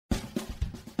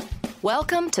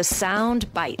Welcome to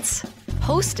Sound Bites,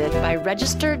 hosted by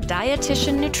registered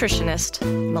dietitian nutritionist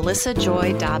Melissa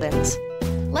Joy Dobbins.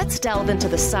 Let's delve into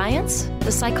the science,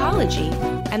 the psychology,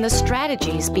 and the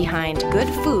strategies behind good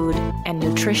food and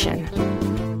nutrition.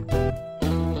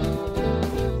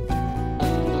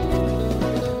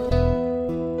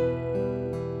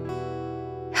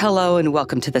 Hello and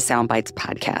welcome to the Sound Bites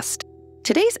podcast.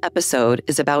 Today's episode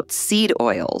is about seed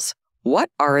oils. What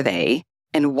are they,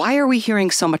 and why are we hearing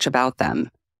so much about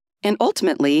them? And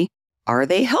ultimately, are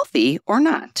they healthy or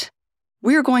not?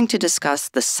 We're going to discuss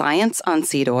the science on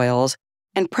seed oils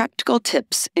and practical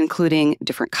tips, including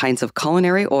different kinds of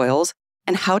culinary oils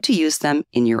and how to use them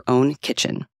in your own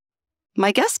kitchen.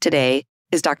 My guest today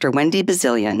is Dr. Wendy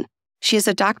Bazilian. She is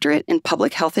a doctorate in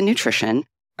public health and nutrition,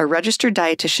 a registered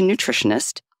dietitian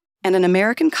nutritionist, and an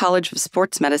American College of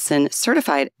Sports Medicine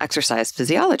certified exercise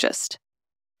physiologist.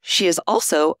 She is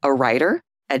also a writer,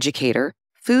 educator,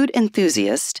 food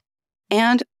enthusiast,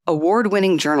 and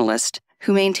award-winning journalist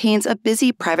who maintains a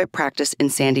busy private practice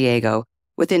in San Diego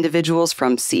with individuals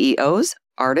from CEOs,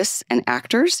 artists, and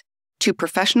actors to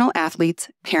professional athletes,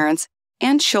 parents,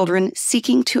 and children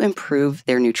seeking to improve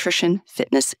their nutrition,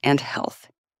 fitness, and health.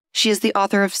 She is the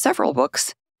author of several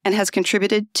books and has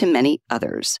contributed to many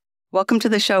others. Welcome to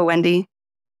the show, Wendy.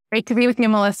 Great to be with you,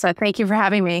 Melissa. Thank you for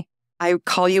having me. I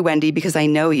call you Wendy because I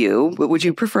know you. Would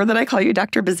you prefer that I call you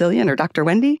Dr. Bazilian or Dr.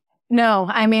 Wendy? No,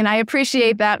 I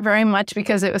appreciate that very much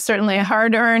because it was certainly a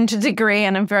hard-earned degree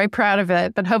and I'm very proud of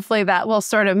it. But hopefully that will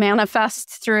sort of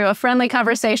manifest through a friendly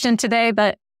conversation today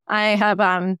that I have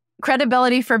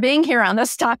credibility for being here on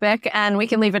this topic, and we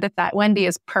can leave it at that. Wendy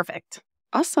is perfect.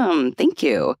 Awesome. Thank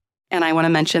you. And I want to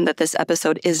mention that this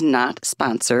episode is not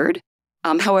sponsored.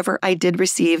 However, I did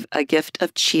receive a gift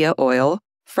of chia oil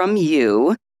from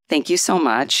you. Thank you so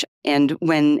much. And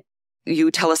when you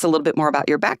tell us a little bit more about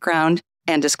your background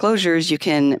and disclosures, you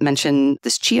can mention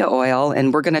this chia oil.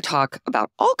 And we're going to talk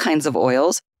about all kinds of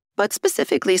oils, but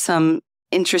specifically some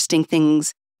interesting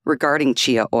things regarding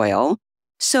chia oil.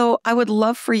 So I would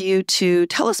love for you to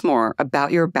tell us more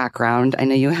about your background. I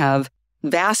know you have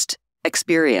vast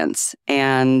experience,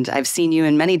 and I've seen you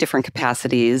in many different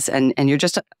capacities, and you're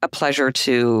just a pleasure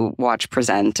to watch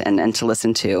present and to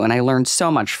listen to. And I learned so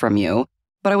much from you.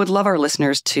 But I would love our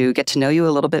listeners to get to know you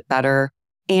a little bit better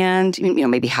and,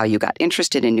 maybe how you got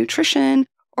interested in nutrition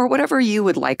or whatever you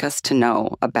would like us to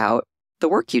know about the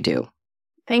work you do.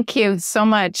 Thank you so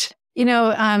much.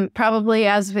 Probably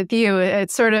as with you,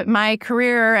 it's sort of my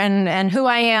career and who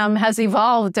I am has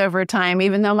evolved over time,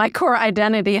 even though my core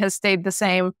identity has stayed the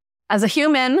same. As a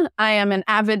human, I am an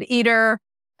avid eater,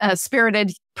 a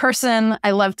spirited person. I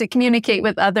love to communicate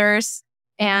with others.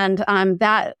 And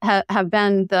that have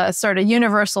been the sort of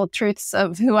universal truths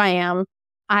of who I am.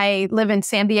 I live in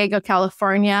San Diego,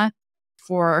 California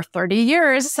for 30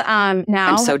 years now.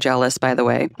 I'm so jealous, by the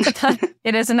way.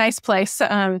 It is a nice place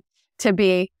to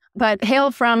be, but hail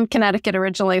from Connecticut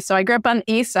originally. So I grew up on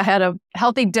the East. I had a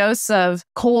healthy dose of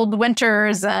cold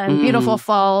winters and beautiful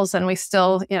falls, and we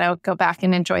still, go back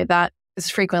and enjoy that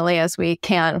as frequently as we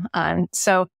can.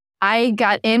 So I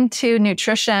got into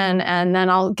nutrition, and then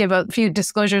I'll give a few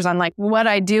disclosures on like what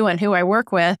I do and who I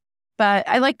work with. But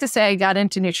I like to say I got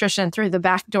into nutrition through the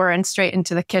back door and straight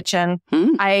into the kitchen.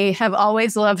 I have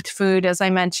always loved food, as I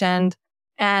mentioned,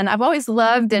 and I've always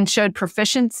loved and showed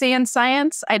proficiency in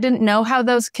science. I didn't know how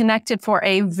those connected for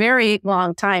a very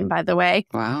long time, by the way.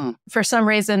 Wow. For some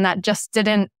reason, that just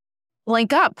didn't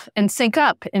link up and sync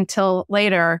up until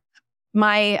later.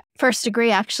 My first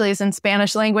degree actually is in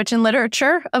Spanish language and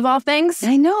literature, of all things.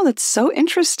 I know, that's so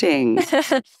interesting.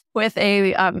 With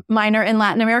a minor in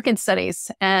Latin American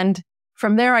studies. And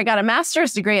from there, I got a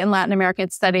master's degree in Latin American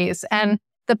studies. And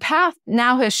the path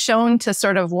now has shown to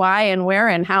sort of why and where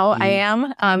and how I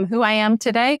am, who I am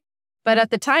today. But at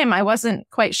the time, I wasn't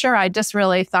quite sure. I just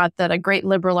really thought that a great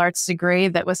liberal arts degree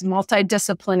that was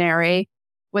multidisciplinary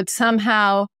would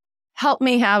somehow help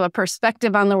me have a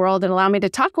perspective on the world and allow me to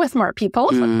talk with more people,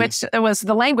 which was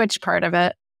the language part of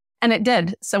it. And it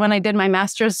did. So when I did my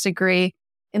master's degree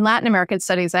in Latin American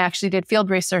studies, I actually did field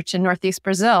research in Northeast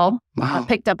Brazil. Wow.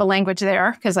 Picked up a language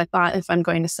there because I thought if I'm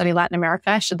going to study Latin America,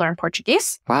 I should learn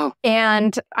Portuguese. Wow.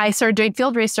 And I started doing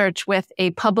field research with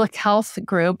a public health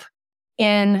group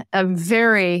in a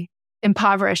very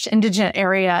impoverished, indigent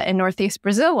area in Northeast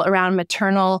Brazil around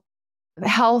maternal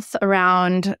health,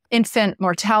 around infant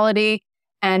mortality,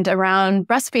 and around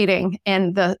breastfeeding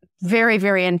in the very,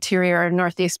 very interior of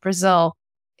Northeast Brazil.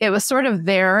 It was sort of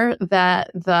there that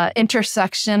the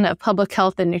intersection of public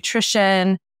health and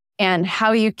nutrition and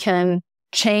how you can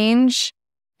change,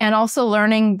 and also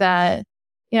learning that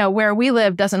where we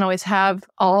live doesn't always have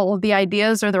all the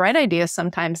ideas or the right ideas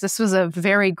sometimes. This was a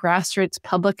very grassroots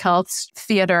public health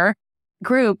theater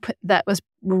group that was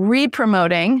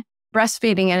re-promoting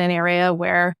breastfeeding in an area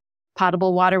where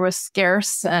potable water was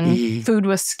scarce and food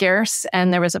was scarce.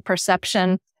 And there was a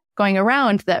perception going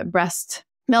around that breast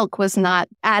milk was not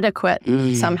adequate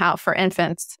somehow for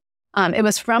infants. It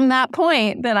was from that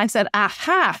point that I said,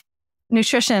 aha,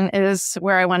 nutrition is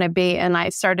where I want to be. And I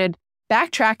started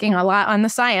backtracking a lot on the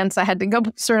science. I had to go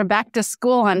sort of back to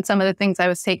school on some of the things I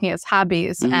was taking as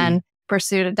hobbies and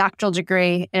pursued a doctoral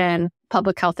degree in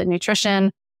public health and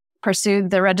nutrition, pursued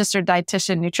the registered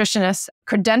dietitian nutritionist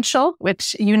credential,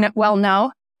 which you well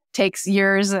know takes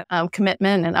years of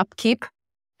commitment and upkeep.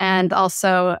 And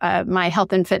also my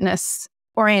health and fitness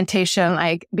orientation,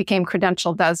 I became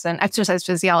credentialed as an exercise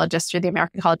physiologist through the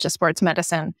American College of Sports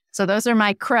Medicine. So those are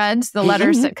my creds, the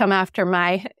letters that come after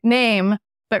my name.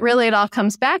 But really, it all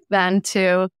comes back then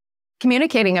to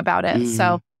communicating about it.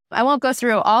 So I won't go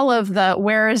through all of the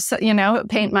where's,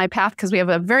 paint my path, because we have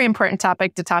a very important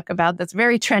topic to talk about that's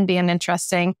very trendy and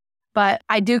interesting. But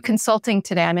I do consulting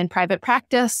today. I'm in private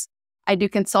practice. I do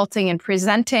consulting and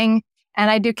presenting,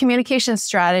 and I do communication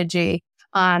strategy.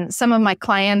 Some of my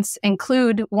clients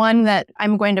include one that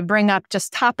I'm going to bring up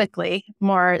just topically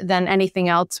more than anything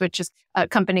else, which is a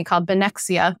company called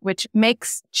Benexia, which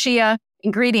makes chia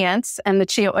ingredients, and the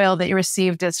chia oil that you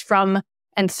received is from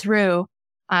and through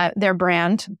their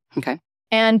brand. Okay.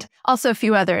 And also a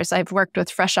few others. I've worked with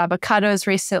fresh avocados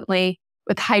recently,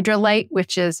 with Hydrolyte,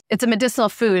 it's a medicinal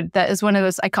food that is one of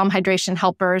those, I call them hydration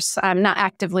helpers. Not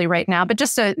actively right now, but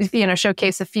just to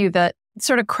showcase a few that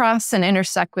sort of cross and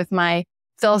intersect with my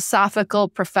philosophical,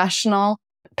 professional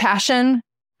passion,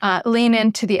 lean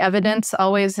into the evidence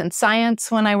always in science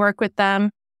when I work with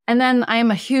them. And then I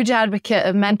am a huge advocate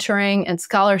of mentoring and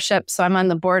scholarship. So I'm on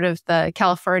the board of the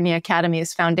California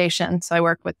Academy's Foundation. So I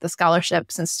work with the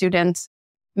scholarships and students,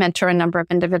 mentor a number of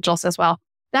individuals as well.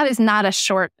 That is not a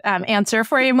short answer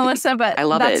for you, Melissa, but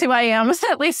that's who I am,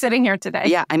 at least sitting here today.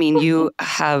 Yeah, I mean, you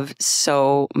have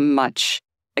so much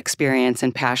experience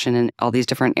and passion in all these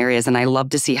different areas. And I love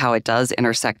to see how it does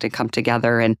intersect and come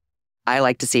together. And I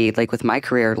like to see, like with my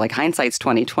career, like hindsight's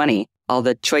 2020, all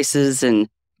the choices and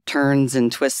turns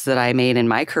and twists that I made in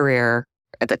my career.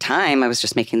 At the time, I was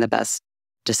just making the best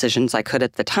decisions I could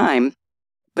at the time.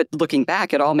 But looking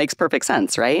back, it all makes perfect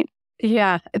sense, right?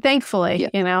 Yeah, thankfully,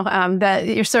 that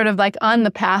you're sort of like on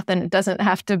the path and it doesn't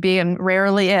have to be and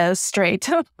rarely is straight.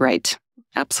 Right.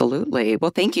 Absolutely.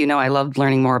 Well, thank you. No, I loved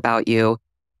learning more about you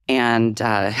and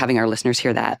having our listeners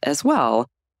hear that as well.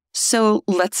 So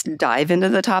let's dive into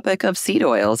the topic of seed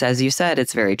oils. As you said,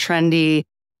 it's very trendy.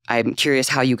 I'm curious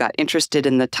how you got interested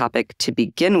in the topic to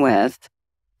begin with.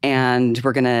 And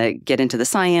we're going to get into the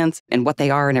science and what they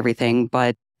are and everything.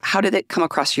 But how did it come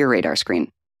across your radar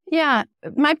screen? Yeah,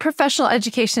 my professional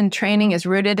education training is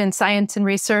rooted in science and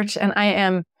research. And I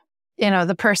am,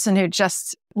 the person who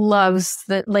just loves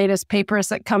the latest papers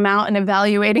that come out and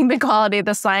evaluating the quality of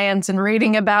the science and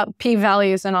reading about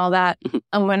p-values and all that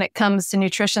when it comes to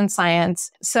nutrition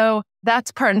science. So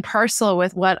that's part and parcel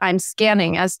with what I'm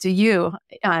scanning, as do you,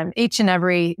 each and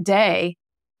every day.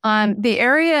 The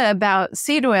area about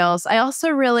seed oils, I also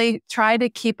really try to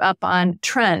keep up on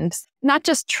trends, not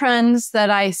just trends that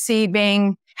I see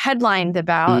being headlined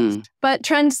about, but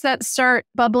trends that start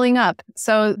bubbling up.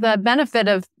 So the benefit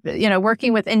of,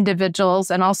 working with individuals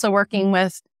and also working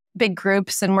with big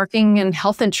groups and working in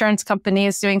health insurance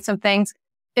companies, doing some things,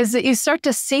 is that you start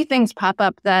to see things pop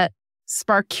up that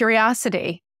spark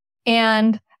curiosity.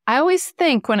 And I always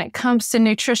think when it comes to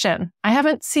nutrition, I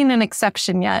haven't seen an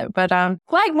exception yet, but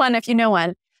flag one if you know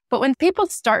one. But when people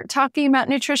start talking about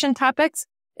nutrition topics,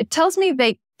 it tells me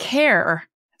they care.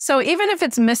 So even if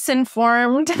it's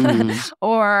misinformed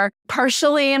or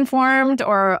partially informed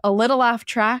or a little off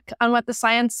track on what the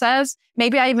science says,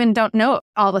 maybe I even don't know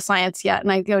all the science yet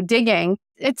and I go digging,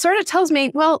 it sort of tells me,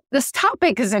 well, this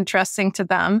topic is interesting to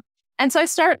them. And so I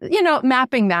start,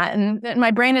 mapping that. And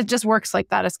my brain, it just works like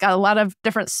that. It's got a lot of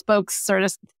different spokes sort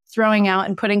of throwing out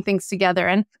and putting things together.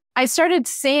 And I started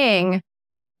seeing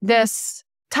this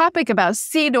topic about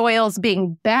seed oils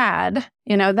being bad.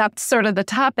 That's sort of the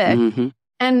topic.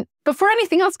 And before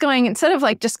anything else going, instead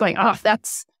of just going, oh,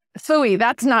 that's phooey,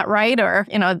 that's not right. Or,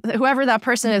 whoever that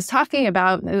person is talking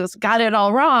about has got it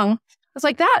all wrong. I was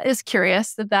like, that is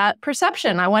curious, that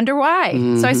perception. I wonder why.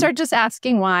 So I started just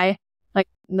asking why, like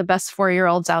the best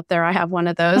 4-year-olds out there, I have one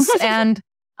of those. And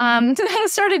I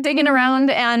started digging around,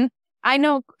 and I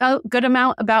know a good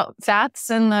amount about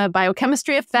fats and the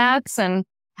biochemistry of fats and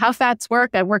how fats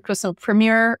work. I worked with some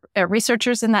premier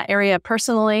researchers in that area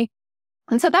personally.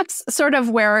 And so that's sort of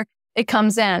where it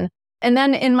comes in. And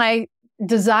then in my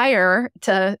desire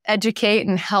to educate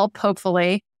and help,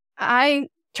 hopefully, I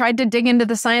tried to dig into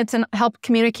the science and help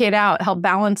communicate out, help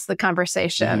balance the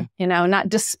conversation, not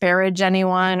disparage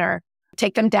anyone or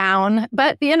take them down.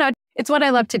 But, it's what I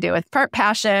love to do. It's part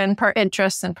passion, part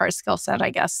interest, and part skill set, I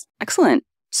guess. Excellent.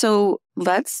 So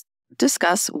let's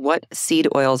discuss what seed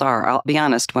oils are. I'll be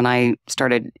honest, when I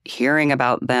started hearing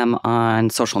about them on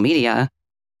social media,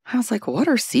 I was like, what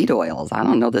are seed oils? I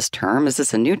don't know this term. Is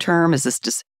this a new term? Is this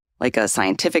just like a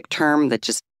scientific term that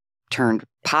just turned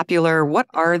popular? What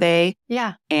are they?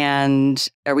 Yeah. And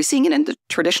are we seeing it in the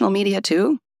traditional media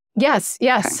too? Yes.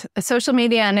 Okay. Social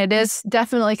media, and it is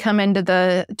definitely come into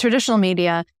the traditional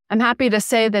media. I'm happy to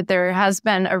say that there has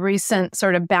been a recent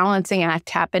sort of balancing act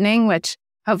happening, which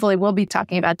hopefully we'll be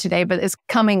talking about today, but is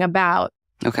coming about.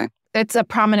 Okay. It's a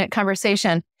prominent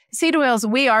conversation. Seed oils,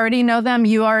 we already know them.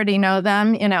 You already know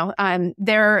them.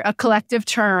 They're a collective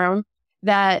term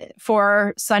that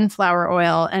for sunflower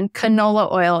oil and canola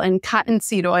oil and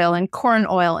cottonseed oil and corn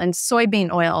oil and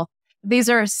soybean oil. These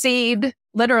are seed,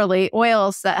 literally,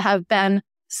 oils that have been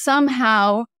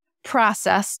somehow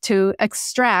processed to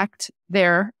extract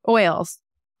their oils.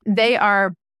 They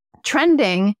are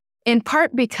trending in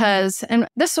part because, and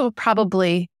this will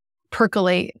probably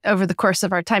percolate over the course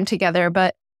of our time together,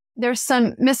 but there's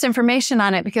some misinformation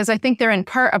on it because I think they're in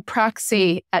part a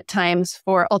proxy at times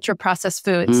for ultra-processed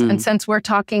foods. And since we're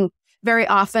talking very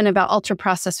often about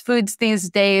ultra-processed foods these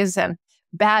days and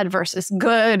bad versus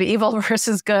good, evil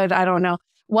versus good, I don't know,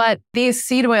 what these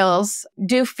seed oils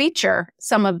do feature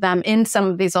some of them in some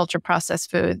of these ultra-processed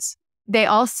foods. They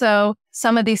also,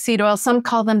 some of these seed oils, some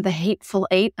call them the hateful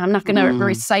 8. I'm not going to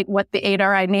recite what the 8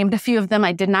 are. I named a few of them.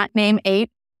 I did not name 8.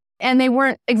 And they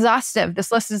weren't exhaustive.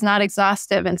 This list is not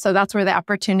exhaustive. And so that's where the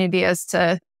opportunity is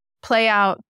to play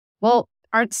out, well,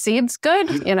 aren't seeds good?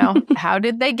 How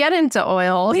did they get into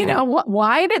oil?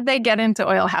 Why did they get into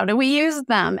oil? How do we use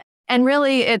them? And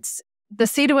really, it's the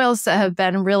seed oils that have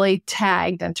been really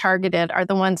tagged and targeted are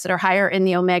the ones that are higher in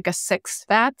the omega-6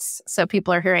 fats. So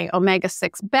people are hearing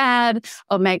omega-6 bad,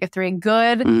 omega-3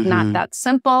 good, not that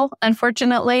simple,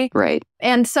 unfortunately. Right.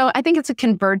 And so I think it's a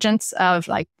convergence of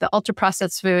like the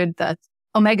ultra-processed food, the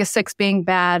omega-6 being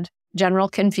bad, general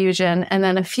confusion, and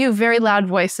then a few very loud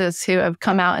voices who have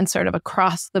come out and sort of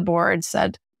across the board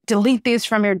said, delete these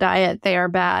from your diet, they are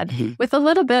bad, with a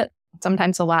little bit,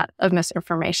 sometimes a lot of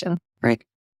misinformation. Right.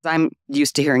 I'm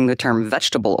used to hearing the term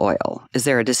vegetable oil. Is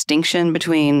there a distinction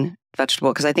between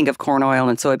vegetable? Because I think of corn oil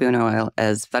and soybean oil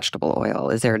as vegetable oil.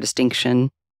 Is there a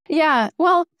distinction? Yeah,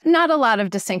 well, not a lot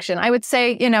of distinction. I would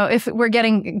say, if we're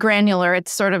getting granular,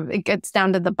 it gets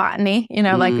down to the botany,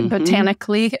 like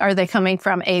botanically, are they coming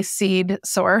from a seed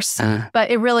source? But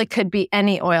it really could be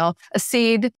any oil. A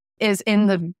seed is in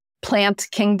the plant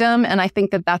kingdom. And I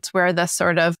think that that's where the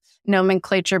sort of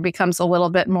nomenclature becomes a little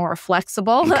bit more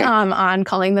flexible on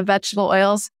calling the vegetable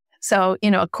oils. So,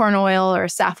 a corn oil or a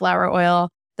safflower oil,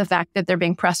 the fact that they're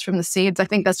being pressed from the seeds, I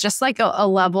think that's just like a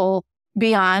level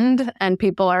beyond, and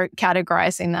people are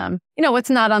categorizing them.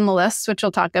 What's not on the list, which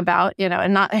we'll talk about,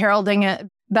 and not heralding it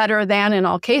better than in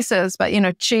all cases, but,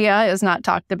 chia is not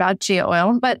talked about, chia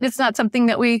oil, but it's not something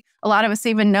that a lot of us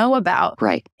even know about.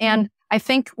 Right. And I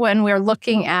think when we're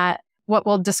looking at what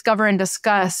we'll discover and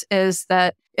discuss is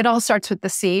that it all starts with the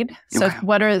seed. So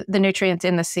what are the nutrients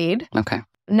in the seed? Okay.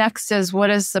 Next is what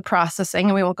is the processing?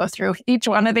 And we won't go through each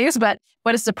one of these, but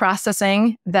what is the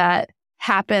processing that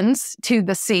happens to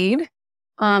the seed?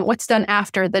 What's done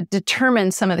after that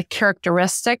determines some of the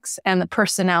characteristics and the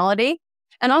personality,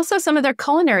 and also some of their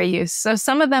culinary use. So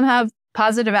some of them have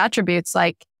positive attributes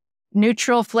like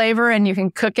neutral flavor, and you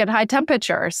can cook at high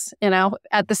temperatures.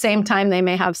 At the same time, they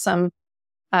may have some,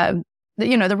 the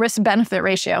risk-benefit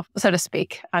ratio, so to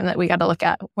speak, that we got to look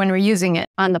at when we're using it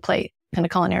on the plate in a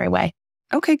culinary way.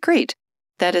 Okay, great.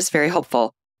 That is very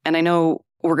helpful. And I know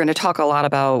we're going to talk a lot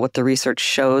about what the research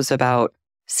shows about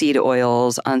seed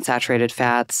oils, unsaturated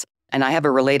fats. And I have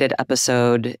a related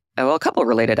episode, a couple of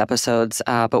related episodes,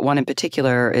 but one in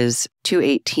particular is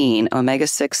 218,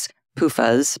 omega-6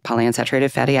 PUFAs,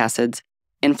 polyunsaturated fatty acids,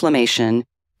 inflammation,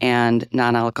 and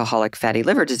non-alcoholic fatty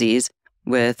liver disease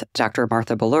with Dr.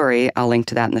 Martha Belluri. I'll link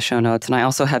to that in the show notes. And I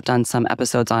also have done some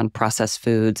episodes on processed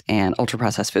foods and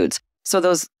ultra-processed foods. So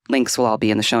those links will all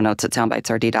be in the show notes at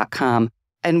soundbitesrd.com.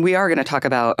 And we are going to talk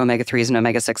about omega-3s and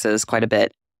omega-6s quite a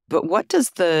bit. But what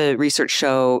does the research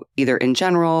show, either in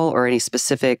general or any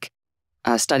specific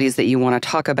studies that you want to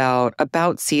talk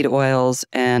about seed oils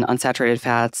and unsaturated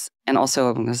fats? And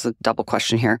also, this is a double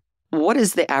question here, what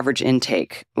does the average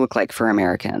intake look like for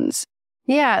Americans?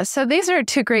 Yeah, so these are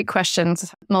two great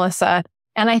questions, Melissa.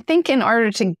 And I think in order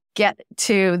to get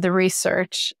to the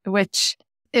research, which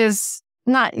is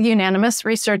not unanimous.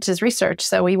 Research is research.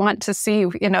 So we want to see,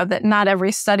 that not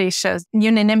every study shows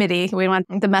unanimity. We want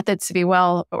the methods to be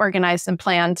well organized and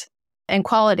planned and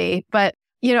quality. But,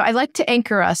 I'd like to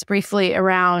anchor us briefly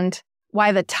around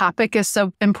why the topic is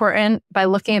so important by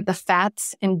looking at the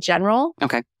fats in general.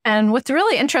 Okay. And what's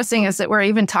really interesting is that we're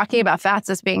even talking about fats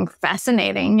as being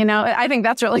fascinating. I think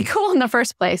that's really cool in the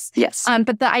first place. Yes.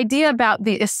 But the idea about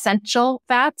the essential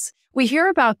fats, we hear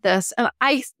about this. And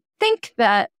I think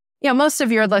that, most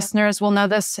of your listeners will know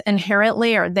this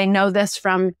inherently, or they know this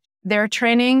from their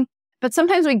training. But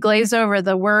sometimes we glaze over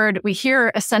the word. We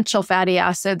hear essential fatty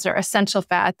acids or essential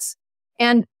fats.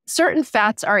 And certain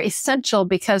fats are essential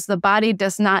because the body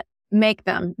does not make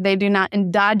them. They do not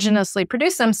endogenously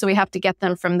produce them, so we have to get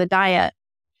them from the diet.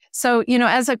 So,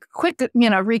 as a quick,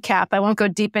 recap, I won't go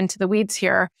deep into the weeds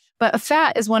here, but a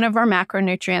fat is one of our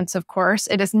macronutrients, of course.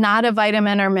 It is not a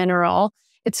vitamin or mineral.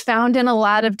 It's found in a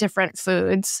lot of different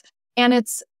foods. And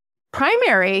its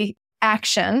primary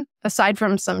action, aside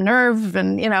from some nerve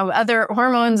and, other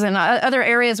hormones and other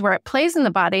areas where it plays in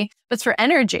the body, but it's for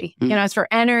energy. It's for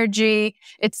energy.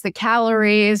 It's the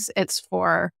calories. It's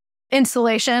for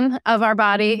insulation of our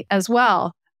body as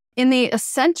well. In the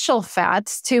essential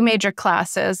fats, two major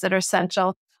classes that are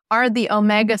essential are the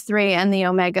omega-3 and the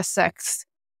omega-6.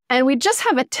 And we just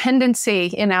have a tendency,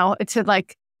 to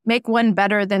make one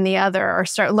better than the other or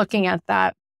start looking at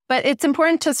that. But it's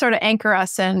important to sort of anchor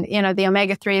us in, the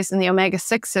omega-3s and the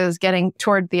omega-6s getting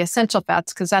toward the essential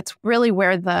fats, because that's really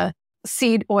where the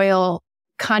seed oil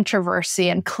controversy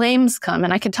and claims come.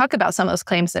 And I can talk about some of those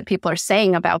claims that people are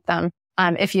saying about them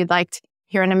if you'd like to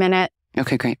hear in a minute.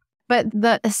 Okay, great. But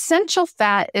the essential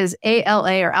fat is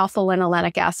ALA, or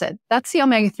alpha-linolenic acid. That's the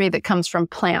omega-3 that comes from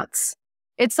plants.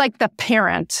 It's like the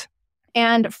parent.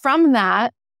 And from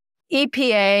that,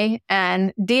 EPA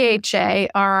and DHA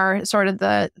are sort of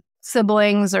the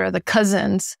siblings or the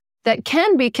cousins that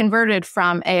can be converted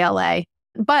from ALA.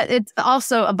 But it's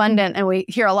also abundant, and we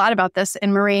hear a lot about this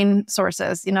in marine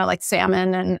sources, like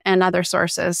salmon and other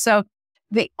sources. So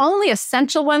the only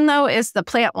essential one, though, is the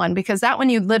plant one, because that one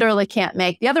you literally can't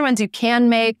make. The other ones you can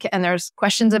make, and there's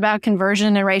questions about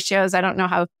conversion and ratios. I don't know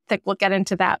how thick we'll get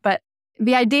into that. But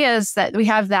the idea is that we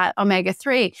have that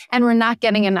omega-3 and we're not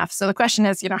getting enough. So the question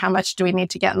is, how much do we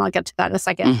need to get? And I'll get to that in a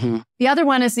second. Mm-hmm. The other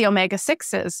one is the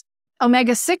omega-6s.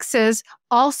 Omega-6s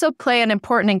also play an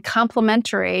important and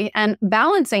complementary and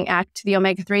balancing act to the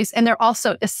omega-3s, and they're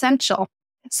also essential.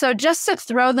 So just to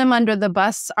throw them under the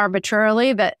bus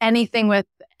arbitrarily, that anything with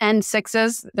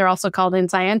N6s, they're also called in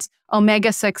science,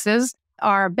 omega-6s,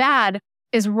 are bad,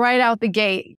 is right out the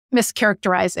gate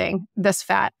mischaracterizing this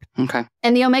fat. Okay.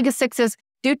 And the omega-6s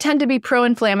do tend to be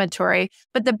pro-inflammatory,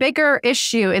 but the bigger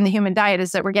issue in the human diet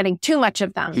is that we're getting too much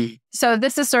of them. So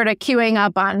this is sort of queuing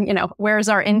up on, where's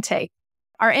our intake?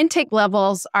 Our intake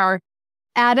levels are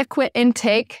adequate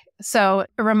intake. So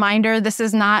a reminder, this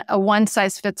is not a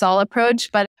one-size-fits-all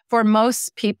approach, but for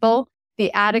most people,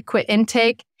 the adequate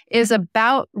intake is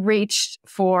about reached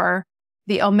for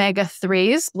the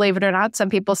omega-3s. Believe it or not, some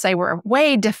people say we're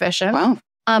way deficient. Wow.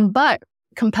 But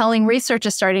compelling research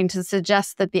is starting to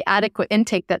suggest that the adequate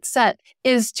intake that's set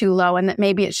is too low, and that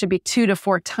maybe it should be 2 to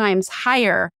 4 times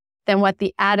higher than what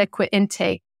the adequate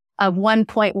intake of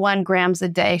 1.1 grams a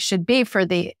day should be for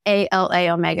the ALA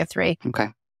omega-3. Okay.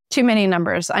 Too many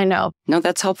numbers, I know. No,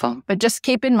 that's helpful. But just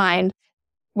keep in mind,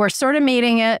 we're sort of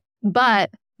meeting it, but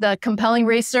the compelling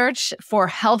research for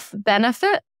health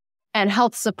benefit and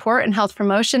health support and health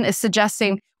promotion is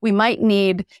suggesting we might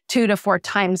need 2 to 4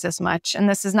 times as much. And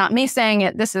this is not me saying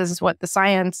it. This is what the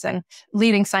science and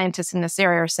leading scientists in this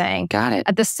area are saying. Got it.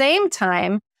 At the same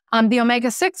time, the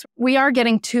omega-6, we are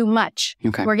getting too much.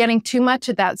 Okay. We're getting too much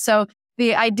of that. So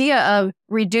the idea of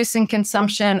reducing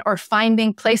consumption or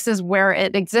finding places where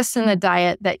it exists in the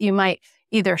diet that you might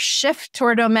either shift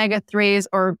toward omega-3s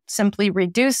or simply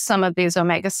reduce some of these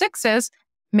omega-6s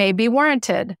may be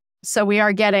warranted. So we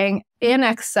are getting in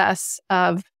excess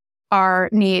of our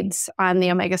needs on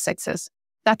the omega-6s.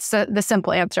 That's the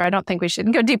simple answer. I don't think we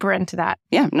should go deeper into that.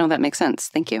 Yeah, no, that makes sense.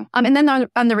 Thank you. And then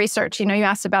on the research, you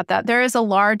asked about that. There is a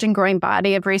large and growing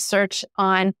body of research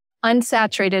on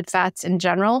unsaturated fats in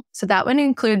general. So that would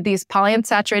include these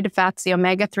polyunsaturated fats, the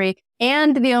omega-3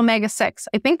 and the omega-6.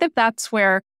 I think that that's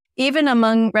where, even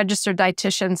among registered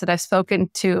dietitians that I've spoken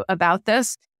to about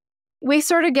this, we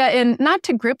sort of get in, not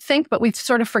to groupthink, but we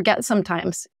sort of forget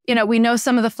sometimes. We know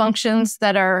some of the functions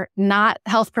that are not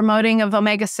health promoting of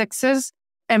omega-6s,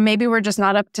 and maybe we're just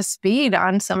not up to speed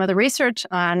on some of the research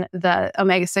on the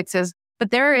omega-6s. But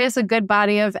there is a good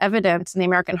body of evidence. And the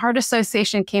American Heart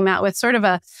Association came out with sort of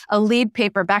a lead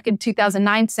paper back in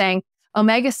 2009 saying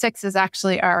omega-6s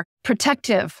actually are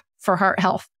protective for heart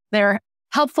health. They're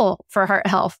helpful for heart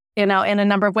health, in a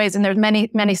number of ways. And there's many,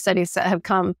 many studies that have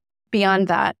come beyond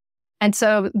that. And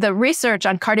so the research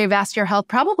on cardiovascular health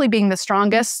probably being the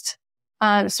strongest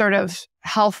sort of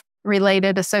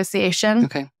health-related association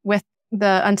with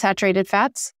the unsaturated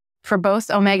fats for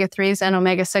both omega-3s and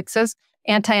omega-6s,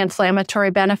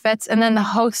 anti-inflammatory benefits, and then the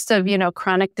host of,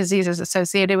 chronic diseases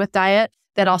associated with diet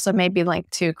that also may be linked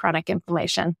to chronic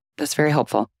inflammation. That's very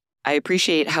helpful. I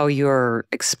appreciate how you're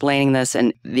explaining this.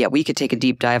 And yeah, we could take a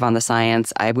deep dive on the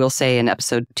science. I will say in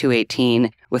episode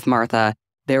 218 with Martha,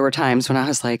 there were times when I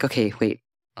was like, okay, wait,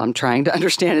 I'm trying to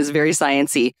understand. It's very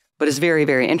sciencey, but it's very,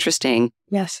 very interesting.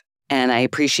 Yes. And I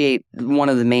appreciate one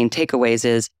of the main takeaways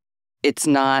is it's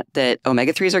not that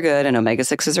omega-3s are good and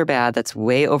omega-6s are bad. That's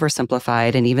way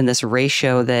oversimplified. And even this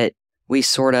ratio that we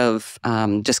sort of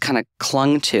just kind of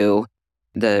clung to,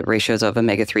 the ratios of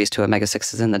omega-3s to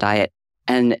omega-6s in the diet,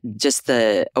 and just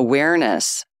the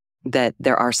awareness that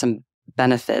there are some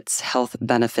benefits, health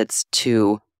benefits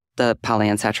to the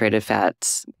polyunsaturated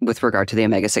fats with regard to the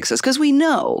omega-6s. Because we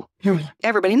know,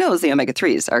 everybody knows the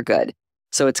omega-3s are good.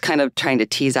 So it's kind of trying to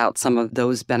tease out some of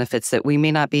those benefits that we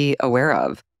may not be aware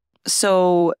of.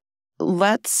 So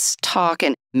let's talk,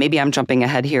 and maybe I'm jumping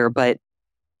ahead here, but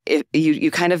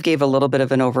you kind of gave a little bit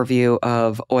of an overview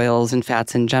of oils and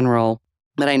fats in general.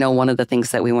 But I know one of the things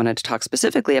that we wanted to talk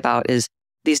specifically about is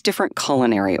these different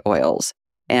culinary oils.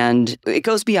 And it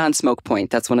goes beyond smoke point.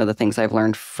 That's one of the things I've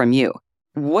learned from you.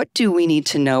 What do we need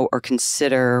to know or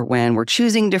consider when we're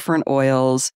choosing different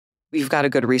oils? We've got a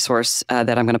good resource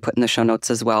that I'm going to put in the show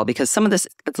notes as well, because some of this,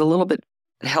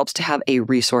 it helps to have a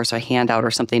resource, a handout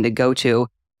or something to go to,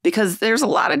 because there's a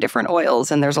lot of different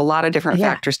oils and there's a lot of different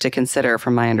factors to consider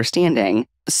from my understanding.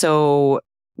 So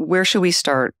where should we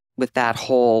start with that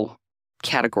whole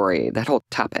category, that whole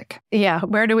topic? Yeah,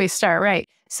 where do we start? Right.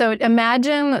 So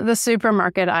imagine the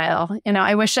supermarket aisle. I'm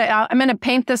going to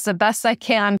paint this the best I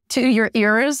can to your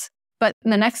ears, but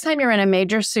the next time you're in a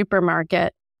major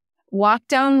supermarket, walk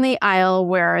down the aisle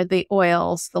where the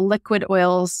oils, the liquid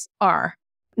oils are.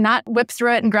 Not whip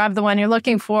through it and grab the one you're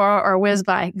looking for or whiz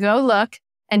by. Go look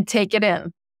and take it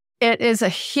in. It is a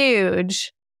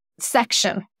huge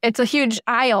section. It's a huge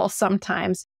aisle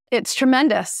sometimes. It's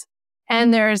tremendous.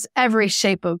 And there's every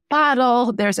shape of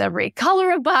bottle. There's every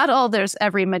color of bottle. There's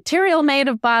every material made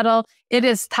of bottle. It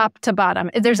is top to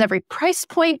bottom. There's every price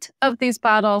point of these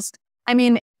bottles. I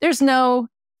mean, there's no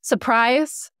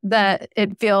surprise that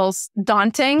it feels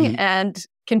daunting and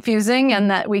confusing and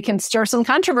that we can stir some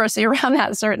controversy around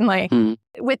that, certainly.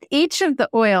 With each of the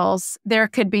oils, there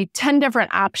could be 10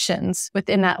 different options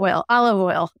within that oil. Olive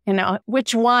oil,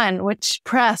 which one, which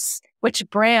press, which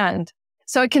brand.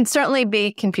 So it can certainly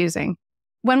be confusing.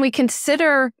 When we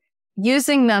consider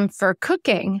using them for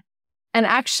cooking, and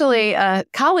actually a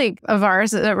colleague of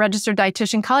ours, a registered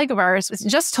dietitian colleague of ours,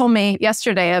 just told me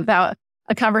yesterday about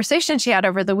a conversation she had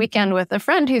over the weekend with a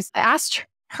friend who's asked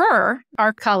her,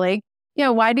 our colleague,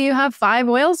 why do you have 5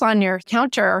 oils on your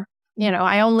counter?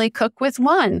 I only cook with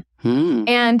one.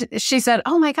 And she said,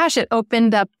 oh my gosh, it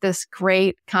opened up this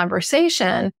great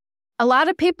conversation. A lot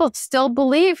of people still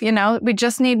believe, we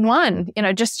just need one,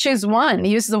 just choose one,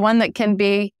 use the one that can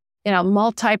be,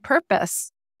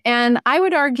 multi-purpose. And I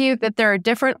would argue that there are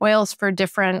different oils for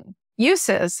different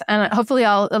uses. And hopefully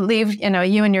I'll leave,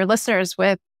 you and your listeners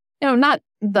with, not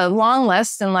the long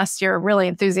list unless you're really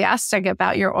enthusiastic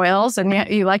about your oils and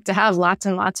you like to have lots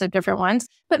and lots of different ones,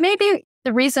 but maybe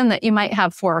the reason that you might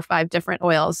have 4 or 5 different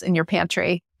oils in your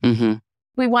pantry.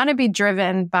 We want to be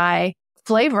driven by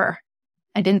flavor.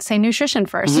 I didn't say nutrition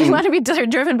first. We want to be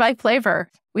driven by flavor.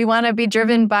 We want to be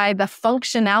driven by the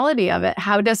functionality of it.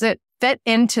 How does it fit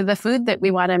into the food that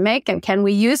we want to make? And can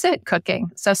we use it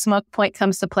cooking? So smoke point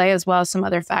comes to play as well as some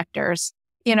other factors.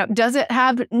 Does it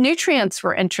have nutrients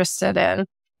we're interested in?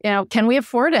 Can we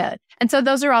afford it? And so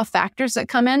those are all factors that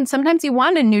come in. Sometimes you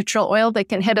want a neutral oil that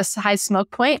can hit a high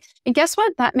smoke point. And guess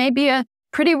what? That may be a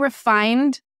pretty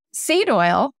refined seed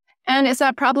oil. And is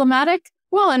that problematic?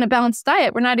 Well, in a balanced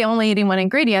diet, we're not only eating one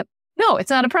ingredient. No,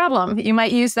 it's not a problem. You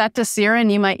might use that to sear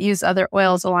and you might use other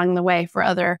oils along the way for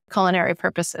other culinary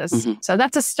purposes. So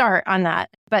that's a start on that.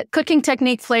 But cooking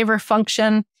technique, flavor,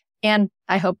 function, and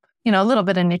I hope, a little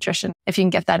bit of nutrition, if you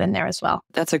can get that in there as well.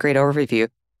 That's a great overview.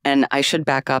 And I should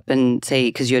back up and say,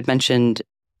 because you had mentioned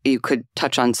you could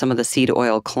touch on some of the seed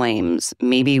oil claims.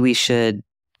 Maybe we should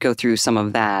go through some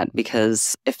of that,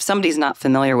 because if somebody's not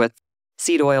familiar with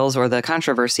seed oils or the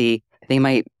controversy, they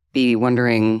might be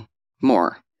wondering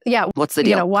more. Yeah. What's the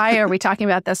deal? Why are we talking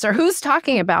about this, or who's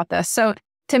talking about this? So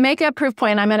to make a proof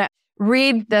point, I'm going to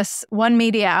read this one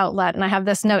media outlet, and I have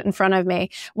this note in front of me.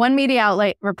 One media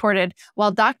outlet reported,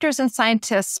 while doctors and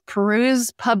scientists peruse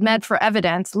PubMed for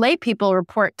evidence, lay people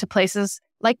report to places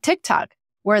like TikTok,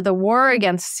 where the war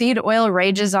against seed oil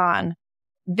rages on.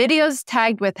 Videos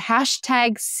tagged with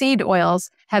hashtag seed oils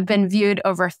have been viewed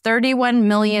over 31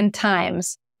 million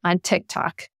times on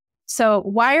TikTok. So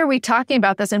why are we talking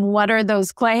about this, and what are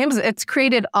those claims? It's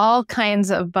created all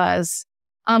kinds of buzz.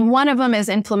 One of them is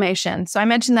inflammation. So I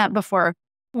mentioned that before.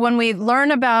 When we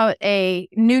learn about a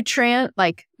nutrient,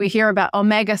 like we hear about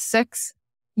omega-6,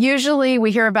 usually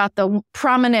we hear about the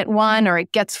prominent one, or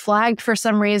it gets flagged for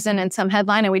some reason in some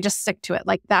headline, and we just stick to it.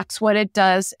 Like, that's what it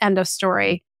does. End of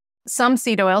story. Some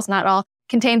seed oils, not all,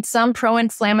 contain some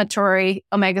pro-inflammatory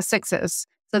omega-6s.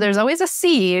 So there's always a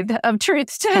seed of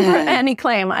truth to any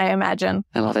claim, I imagine.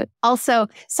 I love it. Also,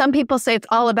 some people say it's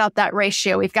all about that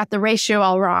ratio. We've got the ratio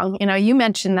all wrong. You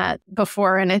mentioned that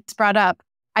before, and it's brought up.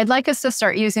 I'd like us to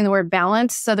start using the word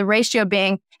balance. So the ratio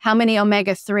being how many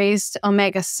omega-3s to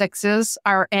omega-6s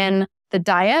are in the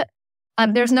diet.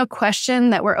 There's no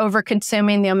question that we're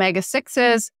over-consuming the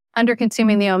omega-6s,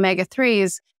 under-consuming the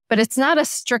omega-3s. But it's not a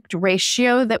strict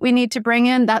ratio that we need to bring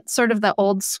in. That's sort of the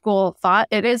old school thought.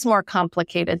 It is more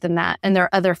complicated than that, and there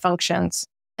are other functions.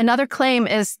 Another claim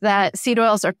is that seed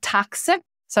oils are toxic.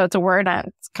 So it's a word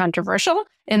that's controversial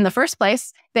in the first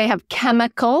place. They have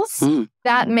chemicals.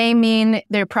 That may mean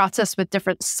they're processed with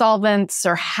different solvents,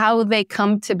 or how they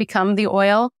come to become the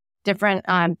oil, different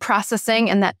processing,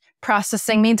 and that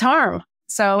processing means harm.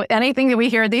 So anything that we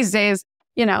hear these days,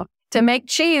 to make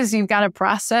cheese, you've got to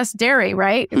process dairy,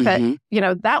 right? But,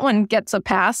 that one gets a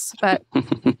pass, but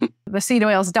the seed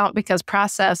oils don't, because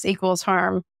process equals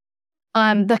harm.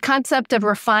 The concept of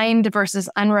refined versus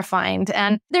unrefined.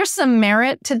 And there's some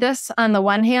merit to this on the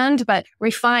one hand, but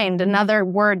refined, another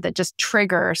word that just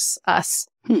triggers us.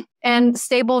 And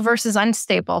stable versus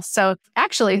unstable. So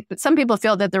actually, some people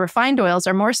feel that the refined oils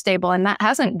are more stable, and that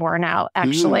hasn't borne out,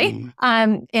 actually,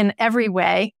 in every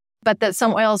way. But that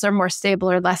some oils are more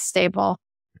stable or less stable.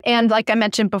 And like I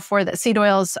mentioned before, that seed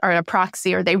oils are a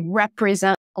proxy, or they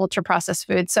represent ultra-processed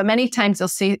foods. So many times you'll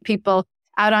see people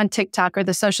out on TikTok or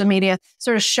the social media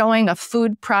sort of showing a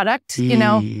food product,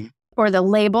 or the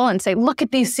label, and say, look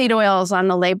at these seed oils on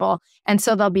the label. And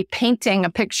so they'll be painting a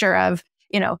picture of,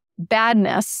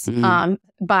 badness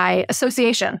by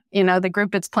association, the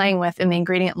group it's playing with in the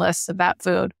ingredient lists of that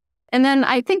food. And then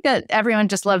I think that everyone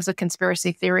just loves a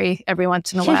conspiracy theory every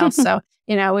once in a while. So,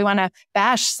 we want to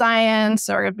bash science,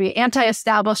 or be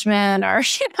anti-establishment, or,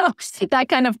 that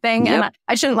kind of thing. Yep. And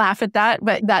I shouldn't laugh at that,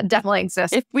 but that definitely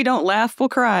exists. If we don't laugh, we'll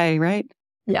cry, right?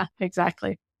 Yeah,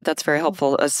 exactly. That's very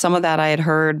helpful. Some of that I had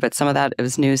heard, but some of that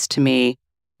was news to me.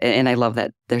 And I love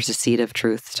that there's a seed of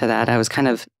truth to that. I was kind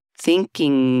of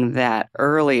thinking that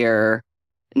earlier,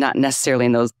 not necessarily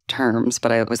in those terms,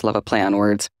 but I always love a play on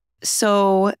words.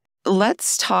 So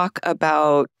let's talk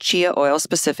about chia oil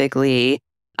specifically.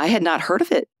 I had not heard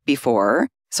of it before,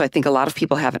 so I think a lot of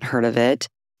people haven't heard of it.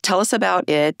 Tell us about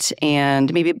it,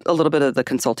 and maybe a little bit of the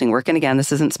consulting work. And again,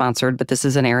 this isn't sponsored, but this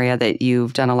is an area that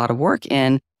you've done a lot of work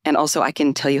in. And also, I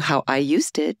can tell you how I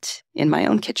used it in my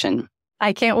own kitchen.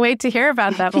 I can't wait to hear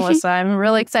about that, Melissa. I'm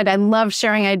really excited. I love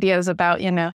sharing ideas about,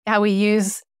 how we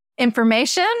use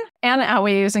information and how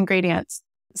we use ingredients.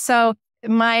 So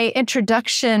my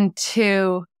introduction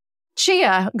to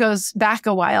chia goes back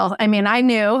a while. I mean, I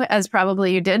knew, as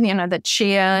probably you did, that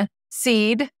chia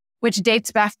seed, which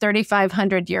dates back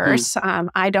 3,500 years.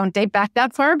 I don't date back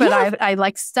that far, but I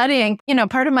like studying,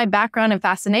 part of my background and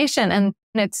fascination, and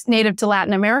it's native to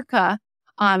Latin America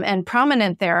and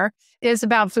prominent there, is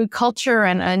about food culture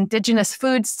and indigenous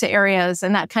foods to areas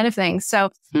and that kind of thing.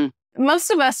 So most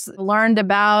of us learned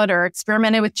about or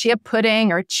experimented with chia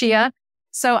pudding or chia.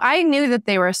 So I knew that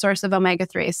they were a source of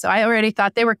omega-3s. So I already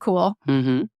thought they were cool.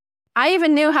 I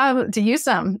even knew how to use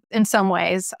them in some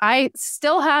ways. I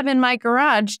still have in my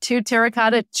garage 2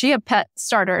 terracotta chia pet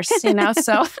starters,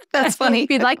 so that's funny.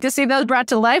 If you'd like to see those brought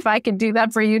to life, I could do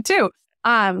that for you too.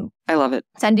 I love it.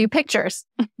 Send you pictures.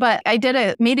 But I did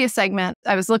a media segment.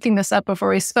 I was looking this up before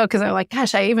we spoke, because I'm like,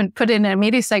 gosh, I even put in a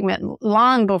media segment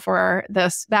long before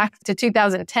this, back to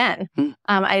 2010.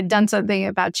 I had done something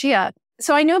about chia.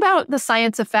 So I knew about the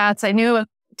science of fats. I knew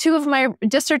 2 of my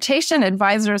dissertation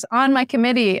advisors on my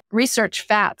committee research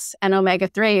fats and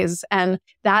omega-3s and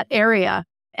that area.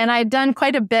 And I had done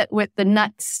quite a bit with the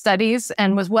nut studies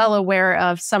and was well aware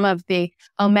of some of the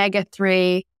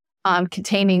omega-3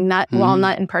 containing nut,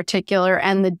 walnut in particular,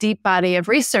 and the deep body of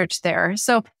research there.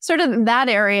 So sort of that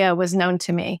area was known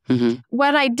to me.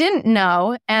 What I didn't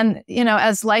know, and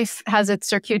as life has its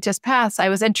circuitous paths, I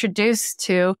was introduced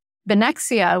to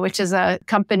Benexia, which is a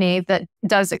company that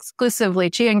does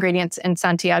exclusively chia ingredients in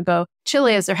Santiago,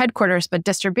 Chile as their headquarters, but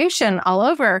distribution all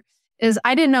over, is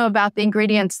I didn't know about the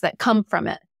ingredients that come from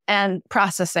it and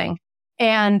processing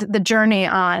and the journey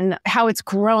on how it's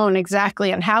grown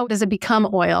exactly and how does it become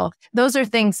oil. Those are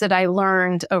things that I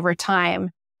learned over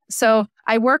time. So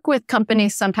I work with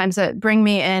companies sometimes that bring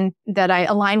me in that I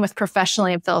align with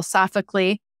professionally and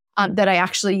philosophically, that I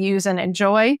actually use and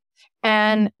enjoy,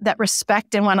 and that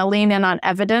respect and want to lean in on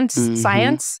evidence,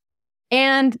 science,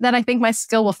 and that I think my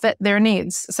skill will fit their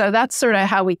needs. So that's sort of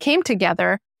how we came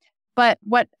together. But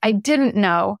what I didn't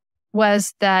know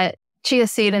was that chia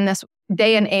seed in this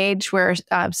day and age where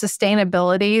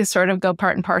sustainability sort of go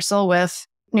part and parcel with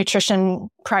nutrition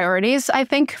priorities, I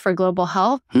think, for global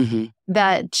health,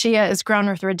 that chia is grown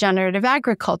with regenerative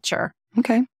agriculture.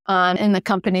 Okay. In the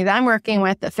company that I'm working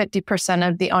with, that 50%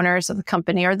 of the owners of the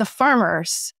company are the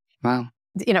farmers. Wow.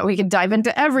 We could dive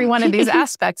into every one of these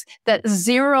aspects, that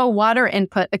zero water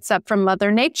input except from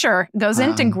Mother Nature goes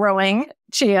into growing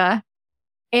chia,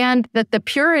 and that the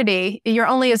purity, you're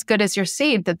only as good as your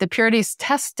seed, that the purity is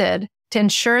tested to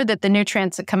ensure that the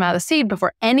nutrients that come out of the seed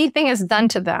before anything is done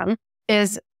to them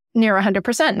is near 100%,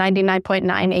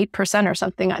 99.98% or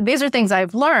something. These are things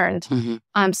I've learned.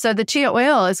 So the chia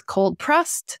oil is cold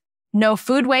pressed, no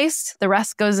food waste. The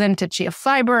rest goes into chia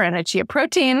fiber and a chia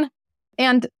protein.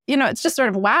 And, it's just sort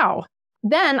of wow.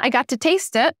 Then I got to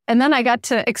taste it, and then I got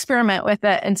to experiment with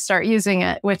it and start using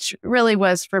it, which really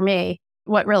was, for me,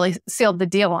 what really sealed the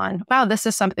deal on, wow, this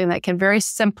is something that can very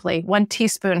simply, 1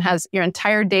 teaspoon has your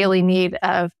entire daily need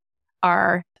of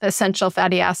our essential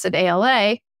fatty acid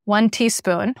ALA, 1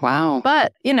 teaspoon. Wow.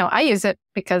 But, I use it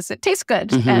because it tastes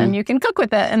good and you can cook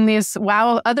with it. And these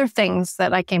other things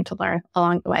that I came to learn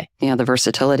along the way. Yeah, the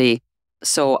versatility.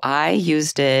 So I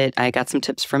used it. I got some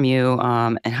tips from you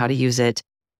and how to use it.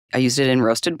 I used it in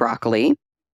roasted broccoli.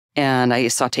 And I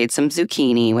sauteed some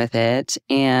zucchini with it,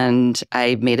 and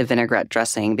I made a vinaigrette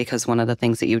dressing because one of the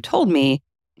things that you told me,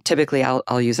 typically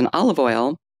I'll use an olive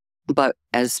oil, but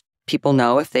as people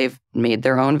know, if they've made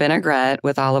their own vinaigrette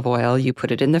with olive oil, you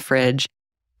put it in the fridge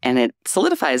and it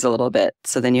solidifies a little bit.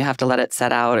 So then you have to let it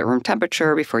set out at room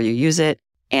temperature before you use it.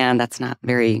 And that's not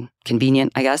very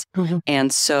convenient, I guess.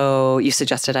 And so you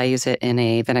suggested I use it in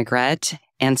a vinaigrette.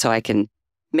 And so I can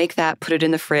make that, put it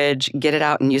in the fridge, get it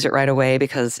out and use it right away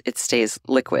because it stays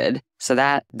liquid. So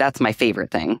that's my favorite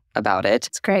thing about it.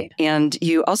 It's great. And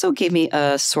you also gave me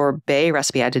a sorbet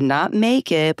recipe. I did not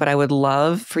make it, but I would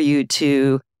love for you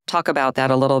to talk about that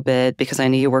a little bit because I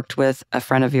know you worked with a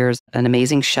friend of yours, an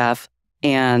amazing chef.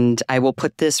 And I will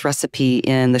put this recipe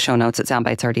in the show notes at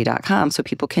soundbitesrd.com so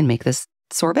people can make this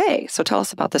sorbet. So tell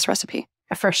us about this recipe.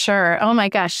 For sure. Oh my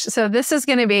gosh. So this is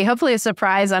going to be hopefully a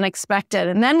surprise, unexpected.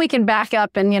 And then we can back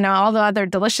up and, all the other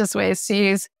delicious ways to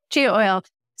use chia oil.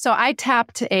 So I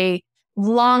tapped a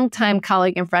longtime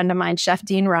colleague and friend of mine, Chef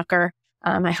Dean Rucker.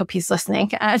 I hope he's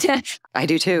listening. I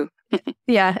do too.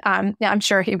 Yeah, I'm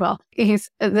sure he will. He's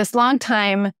this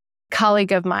longtime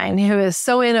colleague of mine who is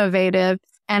so innovative.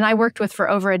 And I worked with for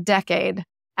over a decade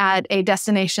at a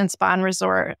destination spa and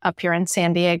resort up here in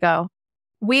San Diego.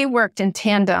 We worked in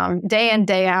tandem day in,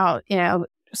 day out,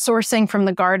 sourcing from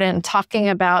the garden, talking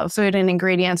about food and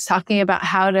ingredients, talking about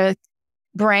how to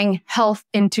bring health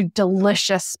into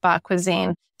delicious spa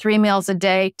cuisine, 3 meals a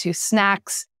day, 2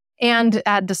 snacks, and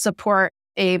add to support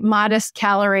a modest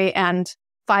calorie and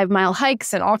 5-mile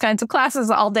hikes and all kinds of classes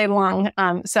all day long.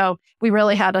 So we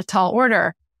really had a tall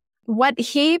order. What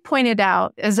he pointed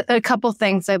out is a couple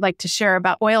things I'd like to share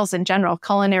about oils in general,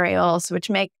 culinary oils, which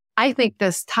make, I think,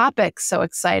 this topic so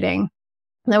exciting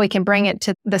that we can bring it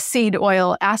to the seed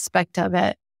oil aspect of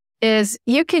it, is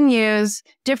you can use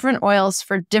different oils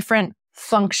for different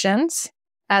functions,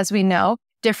 as we know,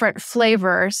 different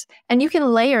flavors, and you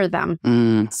can layer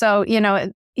them. So,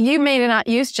 you may not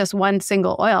use just one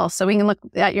single oil. So we can look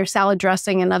at your salad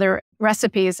dressing and other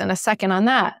recipes in a second on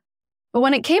that. But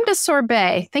when it came to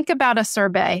sorbet, think about a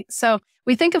sorbet. So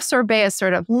we think of sorbet as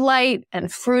sort of light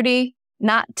and fruity,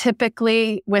 not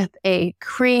typically with a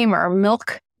cream or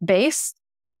milk base.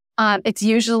 It's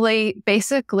usually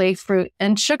basically fruit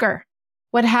and sugar.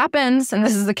 What happens, and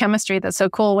this is the chemistry that's so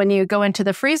cool when you go into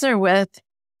the freezer with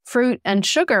fruit and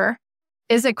sugar,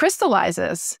 is it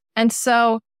crystallizes. And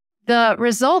so the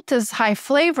result is high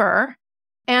flavor,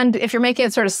 And if you're making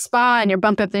it sort of spa and you're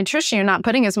bumping up the nutrition, you're not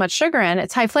putting as much sugar in.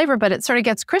 It's high flavor, but it sort of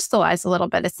gets crystallized a little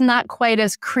bit. It's not quite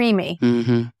as creamy.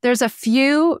 There's a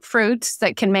few fruits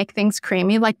that can make things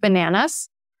creamy, like bananas.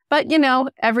 But,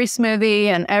 every smoothie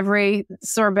and every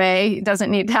sorbet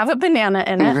doesn't need to have a banana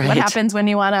in it. Right. What happens when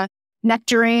you want a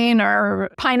nectarine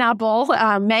or pineapple,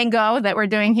 mango that we're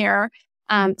doing here,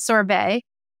 sorbet?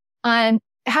 And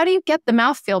how do you get the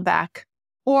mouthfeel back?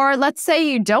 Or let's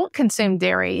say you don't consume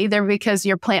dairy, either because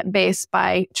you're plant-based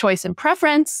by choice and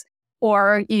preference,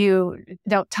 or you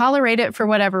don't tolerate it for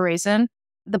whatever reason.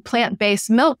 The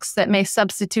plant-based milks that may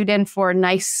substitute in for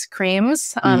nice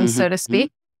creams, so to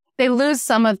speak, they lose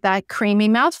some of that creamy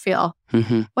mouthfeel.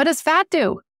 What does fat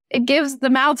do? It gives the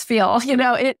mouthfeel,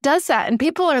 it does that. And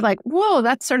people are like, whoa,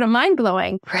 that's sort of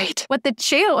mind-blowing. Right. What the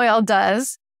chia oil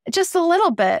does, just a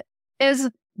little bit, is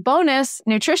bonus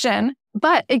nutrition,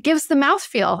 but it gives the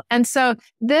mouthfeel. And so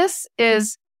this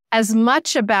is as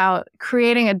much about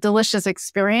creating a delicious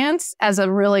experience as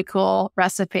a really cool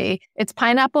recipe. It's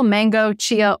pineapple mango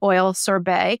chia oil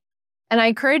sorbet. And I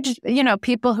encourage,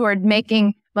 people who are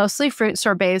making mostly fruit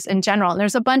sorbets in general. And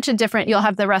there's a bunch of different, you'll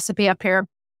have the recipe up here.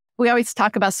 We always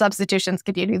talk about substitutions.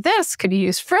 Could you do this? Could you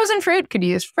use frozen fruit? Could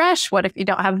you use fresh? What if you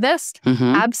don't have this?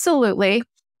 Absolutely.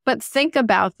 But think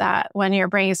about that when you're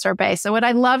bringing sorbet. So what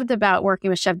I loved about working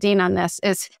with Chef Dean on this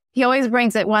is he always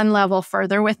brings it one level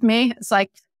further with me. It's like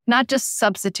not just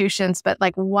substitutions, but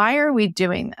like, why are we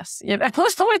doing this?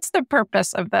 What's the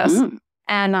purpose of this?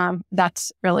 And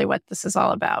that's really what this is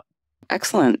all about.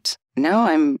 Excellent. Now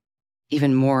I'm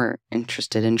even more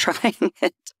interested in trying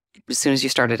it. As soon as you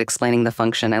started explaining the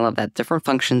function, I love that. Different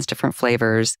functions, different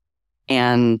flavors.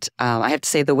 And I have to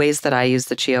say the ways that I use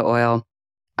the chia oil,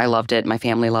 I loved it. My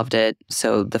family loved it.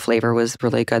 So the flavor was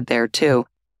really good there too.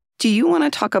 Do you want to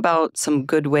talk about some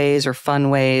good ways or fun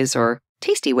ways or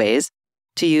tasty ways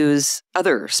to use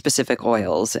other specific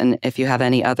oils? And if you have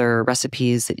any other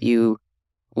recipes that you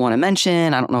want to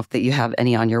mention, I don't know if that you have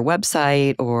any on your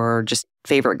website or just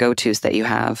favorite go-tos that you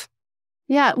have.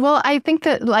 Yeah, well, I think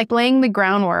that like laying the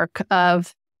groundwork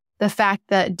of the fact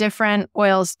that different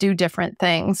oils do different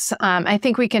things. I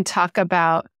think we can talk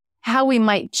about how we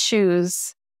might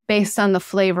choose based on the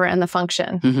flavor and the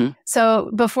function. So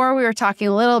before we were talking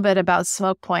a little bit about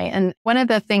smoke point, and one of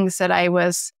the things that I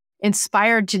was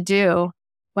inspired to do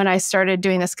when I started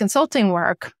doing this consulting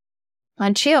work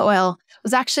on chia oil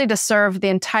was actually to serve the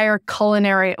entire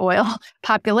culinary oil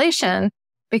population,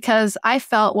 because I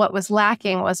felt what was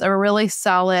lacking was a really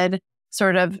solid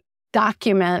sort of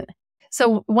document.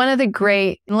 So one of the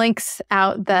great links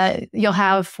out that you'll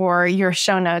have for your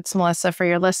show notes, Melissa, for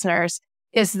your listeners,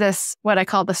 is this, what I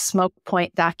call the smoke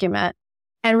point document.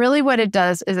 And really what it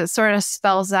does is it sort of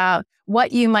spells out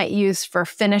what you might use for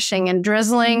finishing and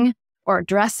drizzling or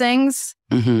dressings,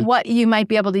 what you might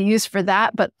be able to use for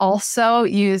that, but also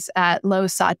use at low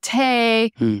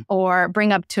saute or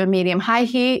bring up to a medium-high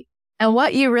heat. And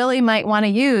what you really might want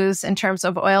to use in terms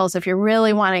of oils if you're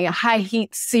really wanting a high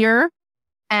heat sear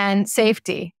and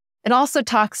safety. It also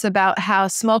talks about how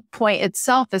smoke point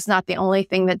itself is not the only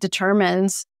thing that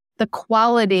determines the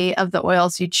quality of the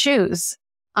oils you choose.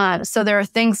 So there are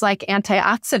things like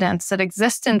antioxidants that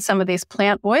exist in some of these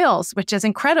plant oils, which is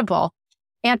incredible.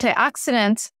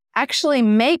 Antioxidants actually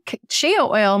make chia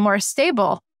oil more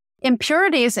stable.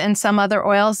 Impurities in some other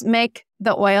oils make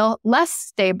the oil less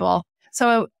stable.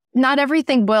 So not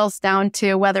everything boils down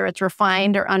to whether it's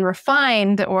refined or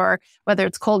unrefined or whether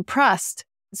it's cold pressed.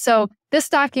 So this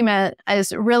document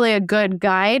is really a good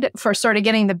guide for sort of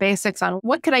getting the basics on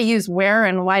what could I use where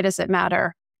and why does it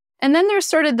matter? And then there's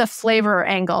sort of the flavor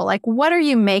angle, like what are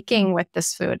you making with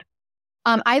this food?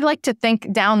 I like to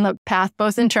think down the path,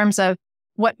 both in terms of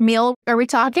what meal are we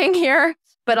talking here,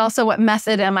 but also what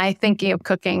method am I thinking of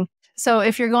cooking? So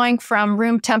if you're going from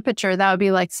room temperature, that would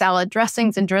be like salad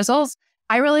dressings and drizzles.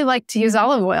 I really like to use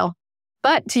olive oil.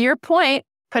 But to your point,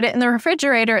 put it in the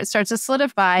refrigerator, it starts to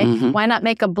solidify. Why not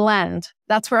make a blend?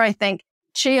 That's where I think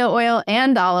chia oil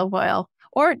and olive oil,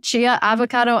 or chia,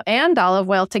 avocado, and olive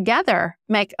oil together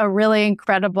make a really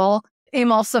incredible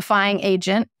emulsifying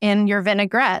agent in your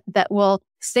vinaigrette that will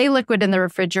stay liquid in the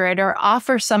refrigerator,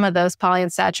 offer some of those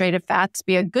polyunsaturated fats,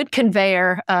 be a good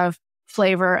conveyor of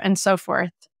flavor and so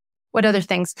forth. What other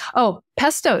things? Oh,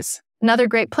 pestos, another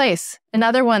great place.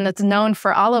 Another one that's known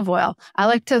for olive oil. I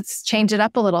like to change it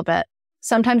up a little bit.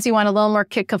 Sometimes you want a little more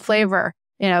kick of flavor,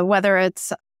 whether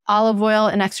it's olive oil,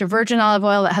 an extra virgin olive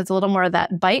oil that has a little more of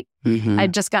that bite.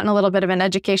 I've just gotten a little bit of an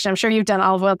education. I'm sure you've done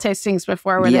olive oil tastings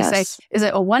before where they say, is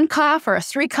it a 1 cough or a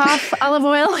 3 cough olive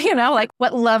oil? Like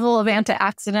what level of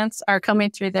antioxidants are coming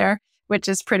through there, which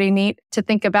is pretty neat to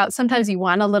think about. Sometimes you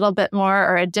want a little bit more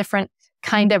or a different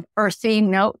kind of earthy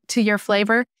note to your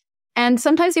flavor. And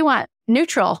sometimes you want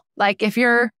neutral. Like if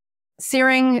you're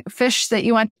searing fish that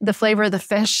you want the flavor of the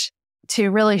fish to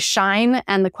really shine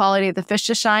and the quality of the fish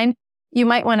to shine, you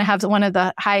might want to have one of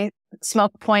the high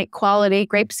smoke point quality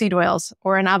grapeseed oils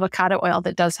or an avocado oil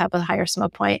that does have a higher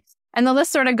smoke point. And the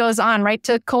list sort of goes on right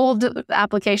to cold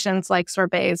applications like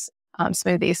sorbets,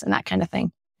 smoothies, and that kind of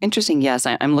thing. Interesting. Yes,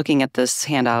 I'm looking at this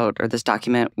handout or this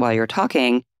document while you're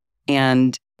talking,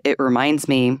 and it reminds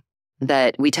me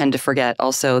that we tend to forget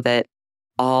also that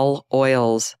all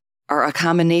oils are a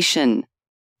combination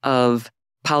of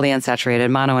polyunsaturated,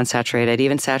 monounsaturated,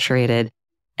 even saturated.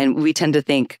 And we tend to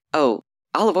think, oh,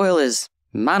 olive oil is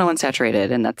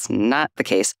monounsaturated, and that's not the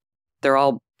case. They're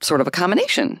all sort of a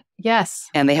combination. Yes.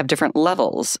 And they have different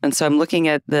levels. And so I'm looking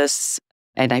at this,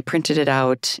 and I printed it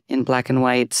out in black and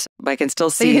white, but I can still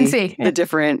see the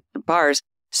different bars.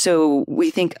 So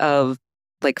we think of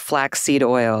like flaxseed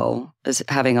oil as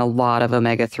having a lot of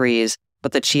omega-3s,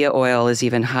 but the chia oil is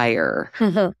even higher.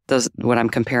 Those what I'm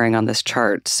comparing on this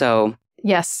chart. So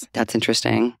yes, that's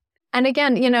interesting. And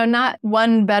again, not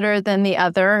one better than the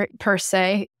other per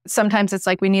se. Sometimes it's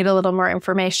like we need a little more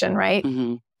information, right?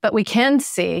 Mm-hmm. But we can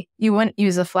see you wouldn't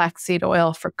use a flaxseed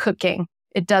oil for cooking.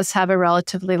 It does have a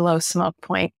relatively low smoke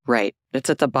point. Right. It's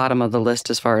at the bottom of the list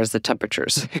as far as the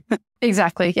temperatures.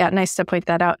 Exactly. Yeah, nice to point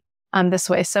that out this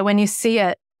way. So when you see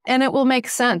it, and it will make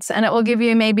sense, and it will give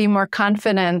you maybe more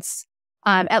confidence,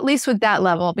 at least with that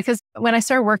level. Because when I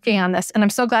started working on this, and I'm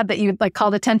so glad that you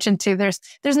called attention to, there's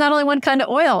not only one kind of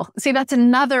oil. See, that's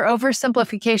another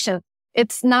oversimplification.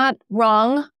 It's not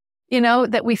wrong,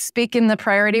 that we speak in the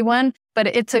priority one, but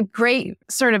it's a great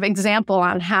sort of example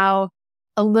on how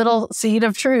a little seed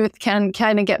of truth can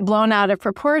kind of get blown out of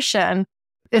proportion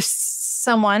if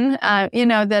someone,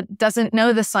 that doesn't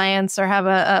know the science or have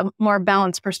a more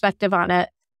balanced perspective on it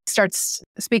starts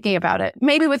speaking about it,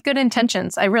 maybe with good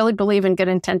intentions. I really believe in good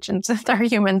intentions. There are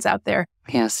humans out there.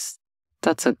 Yes,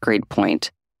 that's a great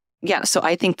point. Yeah, so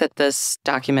I think that this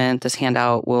document, this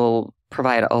handout will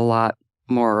provide a lot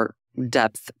more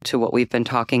depth to what we've been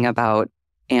talking about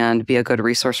and be a good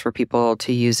resource for people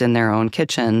to use in their own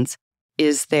kitchens.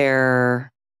 Is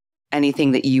there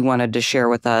anything that you wanted to share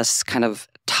with us, kind of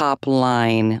top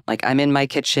line, like I'm in my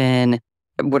kitchen,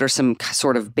 what are some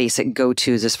sort of basic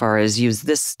go-tos as far as use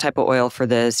this type of oil for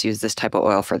this, use this type of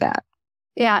oil for that?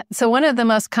 Yeah. So one of the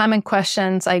most common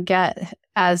questions I get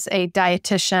as a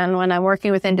dietitian when I'm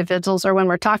working with individuals or when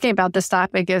we're talking about this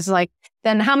topic is like,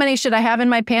 then how many should I have in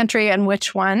my pantry and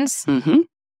which ones? Mm-hmm.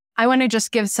 I want to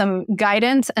just give some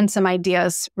guidance and some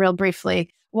ideas real briefly.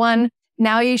 One,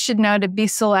 now you should know to be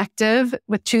selective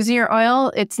with choosing your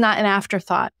oil. It's not an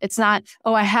afterthought. It's not,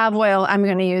 oh, I have oil, I'm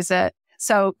going to use it.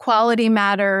 So quality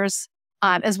matters,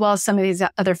 as well as some of these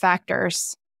other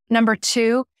factors. Number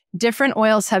two, different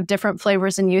oils have different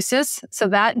flavors and uses. So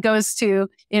that goes to,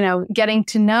 getting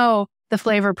to know the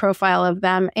flavor profile of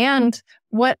them and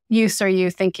what use are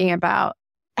you thinking about.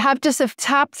 Have just a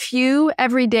top few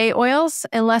everyday oils,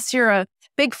 unless you're a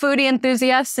big foodie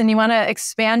enthusiast and you want to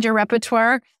expand your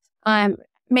repertoire.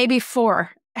 Maybe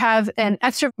 4. Have an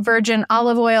extra virgin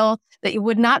olive oil that you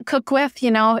would not cook with.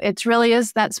 It really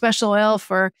is that special oil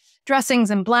for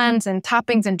dressings and blends and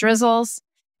toppings and drizzles.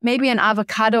 Maybe an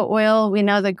avocado oil. We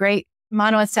know the great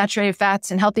monounsaturated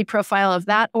fats and healthy profile of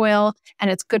that oil,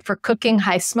 and it's good for cooking,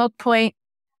 high smoke point,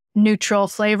 neutral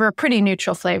flavor, pretty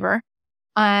neutral flavor.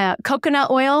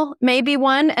 Coconut oil may be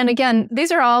one. And again,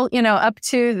 these are all, up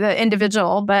to the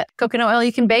individual, but coconut oil,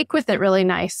 you can bake with it really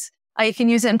nice. You can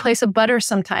use it in place of butter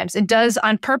sometimes. It does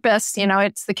on purpose,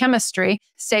 it's the chemistry,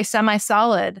 stay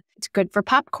semi-solid. It's good for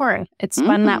popcorn. It's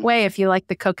spun that way if you like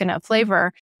the coconut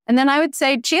flavor. And then I would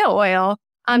say chia oil,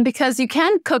 because you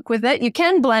can cook with it, you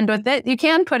can blend with it, you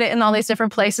can put it in all these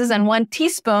different places, and 1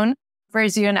 teaspoon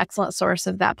offers you an excellent source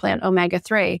of that plant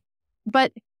omega-3.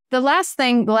 But the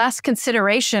last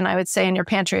consideration I would say in your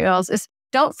pantry oils is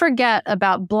don't forget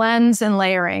about blends and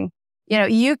layering.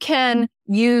 You can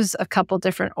use a couple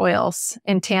different oils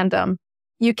in tandem.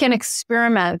 You can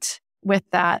experiment with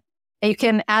that. You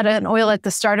can add an oil at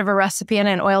the start of a recipe and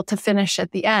an oil to finish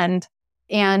at the end.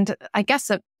 And I guess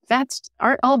fats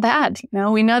aren't all bad.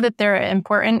 We know that they're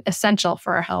important, essential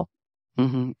for our health.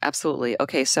 Mm-hmm. Absolutely.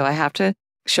 Okay, so I have to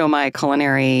show my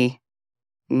culinary,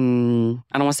 I don't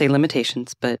want to say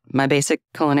limitations, but my basic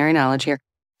culinary knowledge here.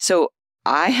 So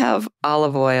I have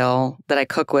olive oil that I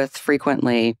cook with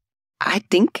frequently. I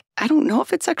don't know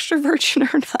if it's extra virgin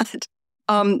or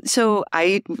not. So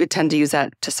I would tend to use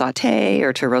that to saute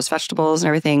or to roast vegetables and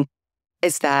everything.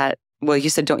 Is that, well, you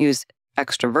said don't use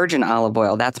extra virgin olive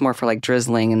oil. That's more for like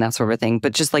drizzling and that sort of thing.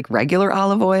 But just like regular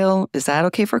olive oil, is that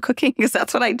okay for cooking? Because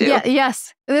that's what I do. Yeah,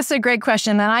 yes. This is a great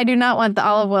question. And I do not want the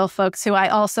olive oil folks who I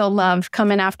also love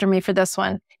coming after me for this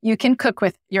one. You can cook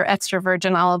with your extra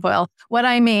virgin olive oil. What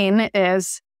I mean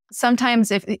is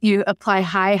sometimes if you apply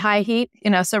high heat,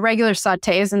 so regular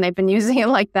sautés, and they've been using it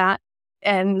like that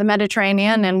in the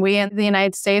Mediterranean, and we in the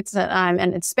United States and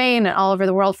in Spain and all over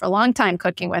the world for a long time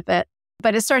cooking with it.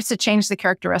 But it starts to change the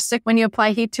characteristic when you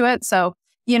apply heat to it. So,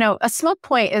 a smoke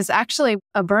point is actually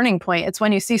a burning point. It's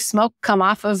when you see smoke come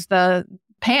off of the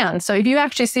pan. So if you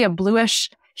actually see a bluish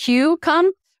hue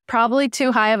come, probably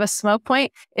too high of a smoke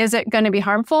point. Is it going to be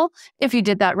harmful? If you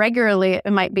did that regularly,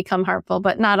 it might become harmful,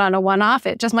 but not on a one-off.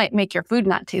 It just might make your food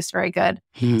not taste very good.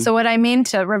 So what I mean,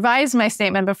 to revise my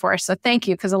statement before, so thank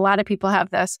you, because a lot of people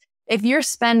have this. If you're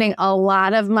spending a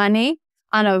lot of money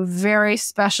on a very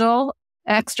special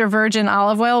extra virgin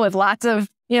olive oil with lots of,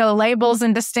 labels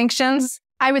and distinctions,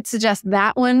 I would suggest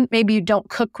that one. Maybe you don't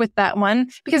cook with that one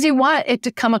because you want it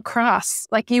to come across.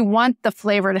 Like you want the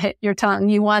flavor to hit your tongue.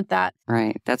 You want that.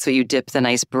 Right. That's what you dip the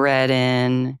nice bread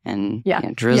in and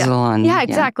drizzle on. Yeah,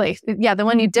 exactly. Yeah, the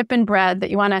one you dip in bread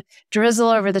that you want to drizzle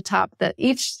over the top, that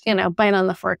each, bite on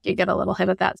the fork, you get a little hit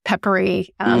of that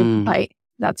peppery bite.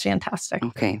 That's fantastic.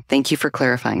 Okay. Thank you for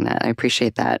clarifying that. I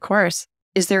appreciate that. Of course.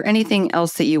 Is there anything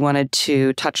else that you wanted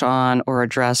to touch on or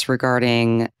address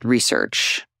regarding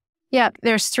research? Yeah,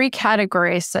 there's 3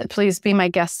 categories that please be my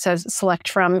guest to select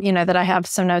from, that I have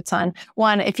some notes on.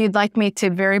 One, if you'd like me to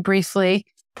very briefly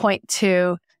point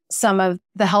to some of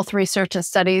the health research and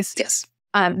studies. Yes.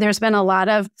 There's been a lot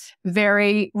of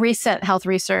very recent health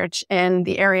research in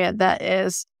the area that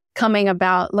is coming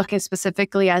about, looking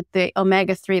specifically at the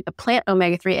omega-3, the plant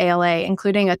omega-3 ALA,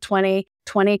 including a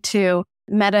 2022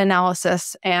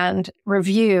 meta-analysis and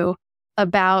review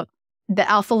about the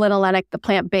alpha-linolenic, the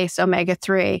plant-based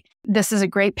omega-3. This is a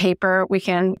great paper. We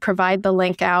can provide the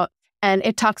link out. And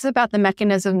it talks about the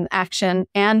mechanism of action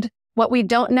and what we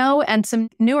don't know and some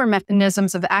newer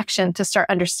mechanisms of action to start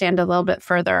understanding a little bit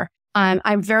further.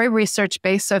 I'm very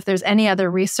research-based, so if there's any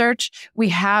other research, we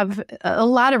have a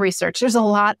lot of research. There's a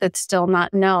lot that's still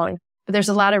not known, but there's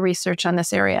a lot of research on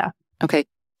this area. Okay.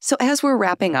 So as we're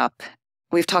wrapping up,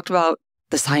 we've talked about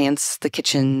the science, the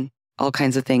kitchen, all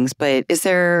kinds of things, but is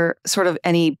there sort of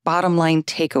any bottom line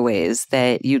takeaways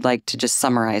that you'd like to just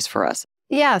summarize for us?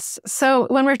 Yes. So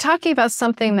when we're talking about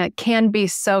something that can be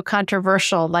so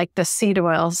controversial, like the seed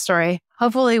oil story,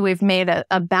 hopefully we've made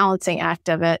a balancing act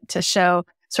of it to show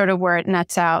sort of where it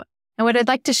nets out. And what I'd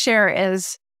like to share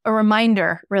is a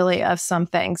reminder, really, of some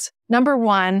things. Number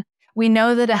one, we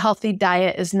know that a healthy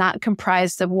diet is not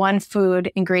comprised of one food,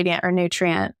 ingredient, or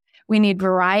nutrient. We need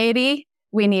variety.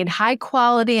 We need high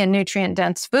quality and nutrient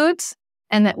dense foods,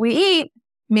 and that we eat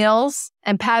meals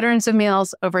and patterns of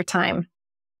meals over time.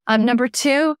 Number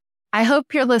two, I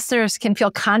hope your listeners can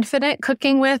feel confident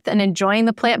cooking with and enjoying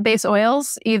the plant-based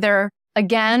oils, either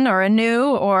again or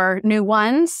new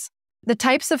ones. The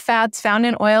types of fats found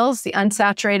in oils, the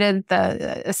unsaturated,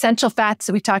 the essential fats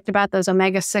that we talked about, those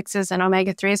omega-6s and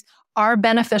omega-3s, are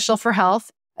beneficial for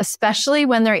health, especially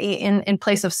when they're eaten in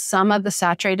place of some of the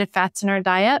saturated fats in our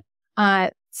diet.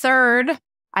 Third,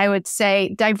 I would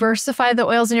say diversify the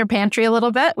oils in your pantry a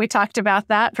little bit. We talked about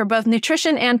that for both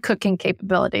nutrition and cooking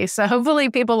capabilities. So hopefully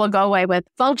people will go away with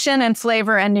function and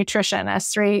flavor and nutrition as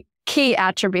 3 key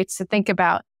attributes to think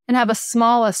about, and have a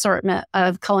small assortment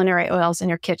of culinary oils in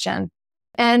your kitchen.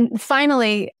 And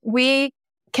finally, we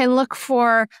can look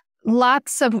for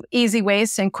lots of easy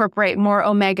ways to incorporate more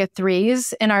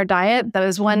omega-3s in our diet,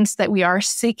 those ones that we are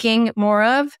seeking more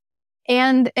of.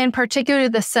 And in particular,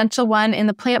 the essential one in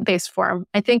the plant-based form.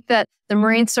 I think that the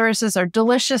marine sources are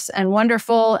delicious and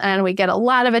wonderful, and we get a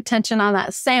lot of attention on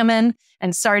that salmon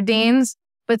and sardines.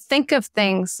 But think of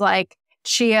things like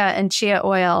chia and chia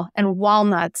oil and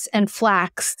walnuts and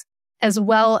flax, as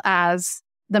well as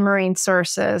the marine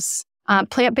sources.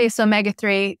 Plant-based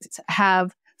omega-3s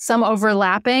have some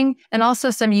overlapping and also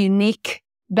some unique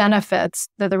benefits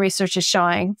that the research is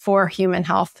showing for human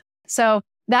health. So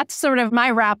that's sort of my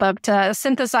wrap up to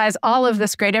synthesize all of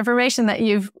this great information that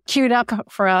you've queued up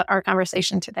for our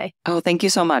conversation today. Oh, thank you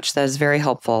so much. That is very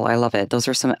helpful. I love it. Those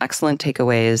are some excellent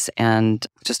takeaways and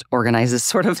just organizes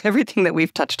sort of everything that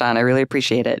we've touched on. I really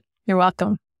appreciate it. You're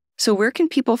welcome. So where can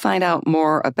people find out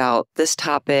more about this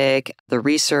topic, the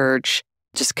research,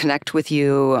 just connect with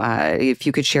you? If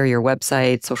you could share your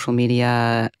website, social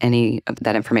media, any of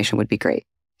that information would be great.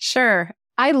 Sure.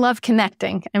 I love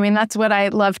connecting. I mean, that's what I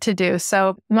love to do.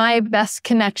 So my best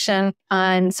connection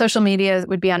on social media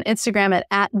would be on Instagram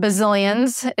at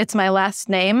Bazilians. It's my last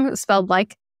name, spelled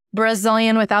like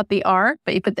Brazilian without the R,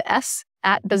 but you put the S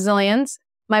at Bazilians.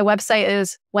 My website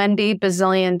is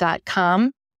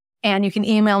wendybazilian.com, and you can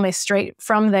email me straight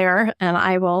from there, and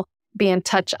I will be in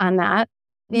touch on that.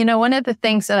 You know, one of the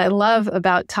things that I love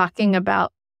about talking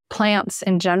about plants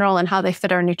in general and how they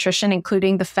fit our nutrition,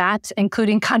 including the fat,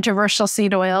 including controversial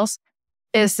seed oils,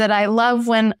 is that I love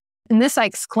when, and this I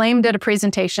exclaimed at a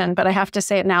presentation, but I have to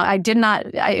say it now.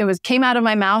 It came out of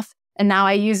my mouth, and now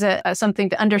I use it as something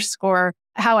to underscore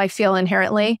how I feel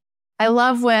inherently. I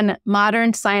love when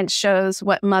modern science shows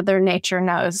what Mother Nature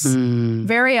knows.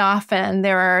 Very often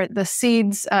there are the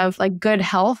seeds of like good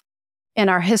health in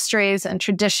our histories and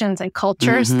traditions and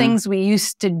cultures, things we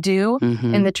used to do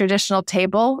in the traditional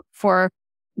table for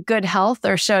good health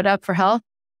or showed up for health.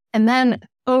 And then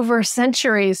over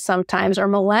centuries sometimes, or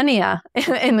millennia,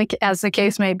 as the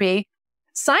case may be,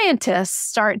 scientists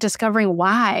start discovering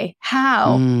why,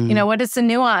 how, what is the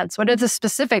nuance? What are the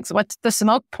specifics? What's the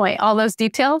smoke point? All those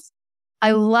details.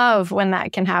 I love when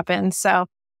that can happen. So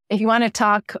if you want to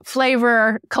talk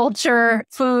flavor, culture,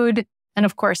 food, and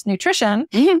of course, nutrition,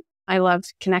 I love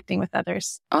connecting with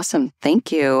others. Awesome.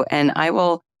 Thank you. And I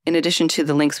will, in addition to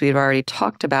the links we've already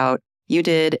talked about, you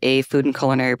did a Food and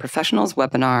Culinary Professionals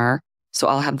webinar. So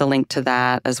I'll have the link to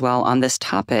that as well on this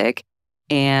topic.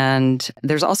 And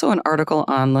there's also an article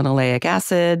on linoleic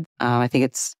acid. I think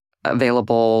it's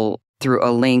available through a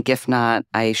link. If not,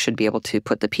 I should be able to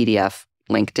put the PDF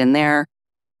linked in there.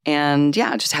 And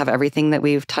yeah, just have everything that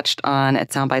we've touched on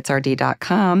at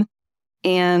soundbitesrd.com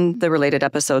and the related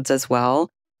episodes as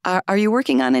well. Are you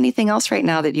working on anything else right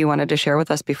now that you wanted to share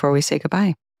with us before we say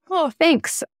goodbye? Oh,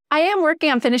 thanks. I am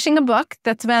working on finishing a book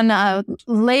that's been a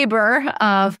labor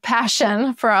of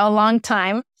passion for a long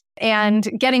time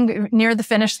and getting near the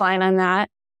finish line on that.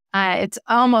 It's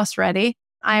almost ready.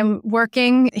 I'm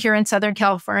working here in Southern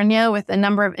California with a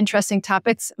number of interesting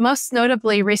topics, most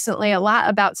notably recently a lot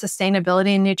about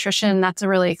sustainability and nutrition. That's a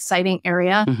really exciting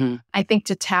area, I think,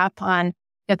 to tap on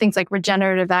things like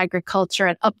regenerative agriculture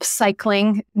and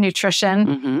upcycling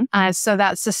nutrition. So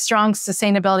that's a strong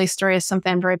sustainability story, is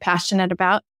something I'm very passionate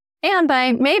about. And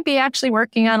I may be actually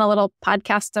working on a little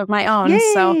podcast of my own. Yay!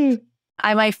 So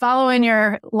I might follow in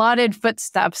your lauded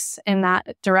footsteps in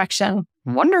that direction.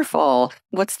 Wonderful.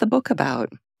 What's the book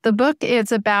about? The book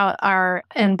is about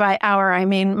and by our, I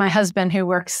mean my husband, who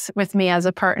works with me as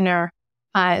a partner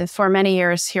for many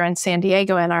years here in San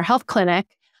Diego in our health clinic,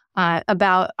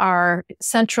 about our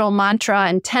central mantra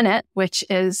and tenet, which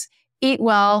is eat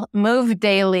well, move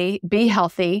daily, be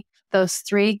healthy. Those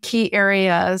 3 key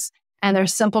areas. And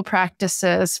there's simple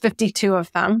practices, 52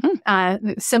 of them,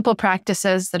 simple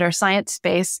practices that are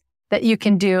science-based that you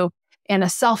can do in a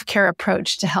self-care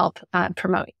approach to help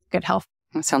promote good health.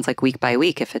 It sounds like week by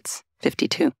week if it's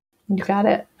 52. You got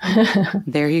it.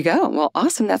 There you go. Well,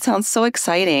 awesome. That sounds so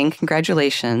exciting.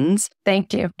 Congratulations.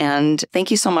 Thank you. And thank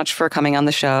you so much for coming on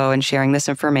the show and sharing this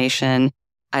information.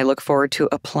 I look forward to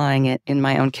applying it in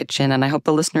my own kitchen, and I hope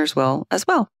the listeners will as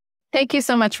well. Thank you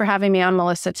so much for having me on,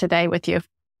 Melissa, today with you.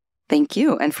 Thank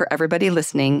you. And for everybody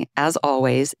listening, as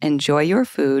always, enjoy your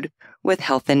food with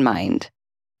health in mind.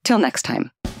 Till next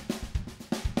time.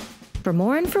 For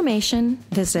more information,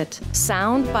 visit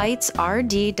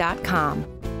soundbitesrd.com.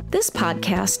 This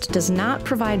podcast does not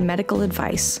provide medical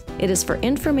advice. It is for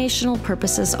informational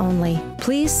purposes only.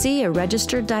 Please see a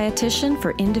registered dietitian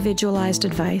for individualized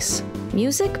advice.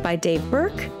 Music by Dave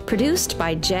Burke, produced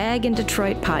by Jag and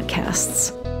Detroit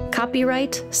Podcasts.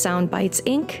 Copyright Soundbites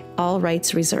Inc., all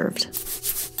rights reserved.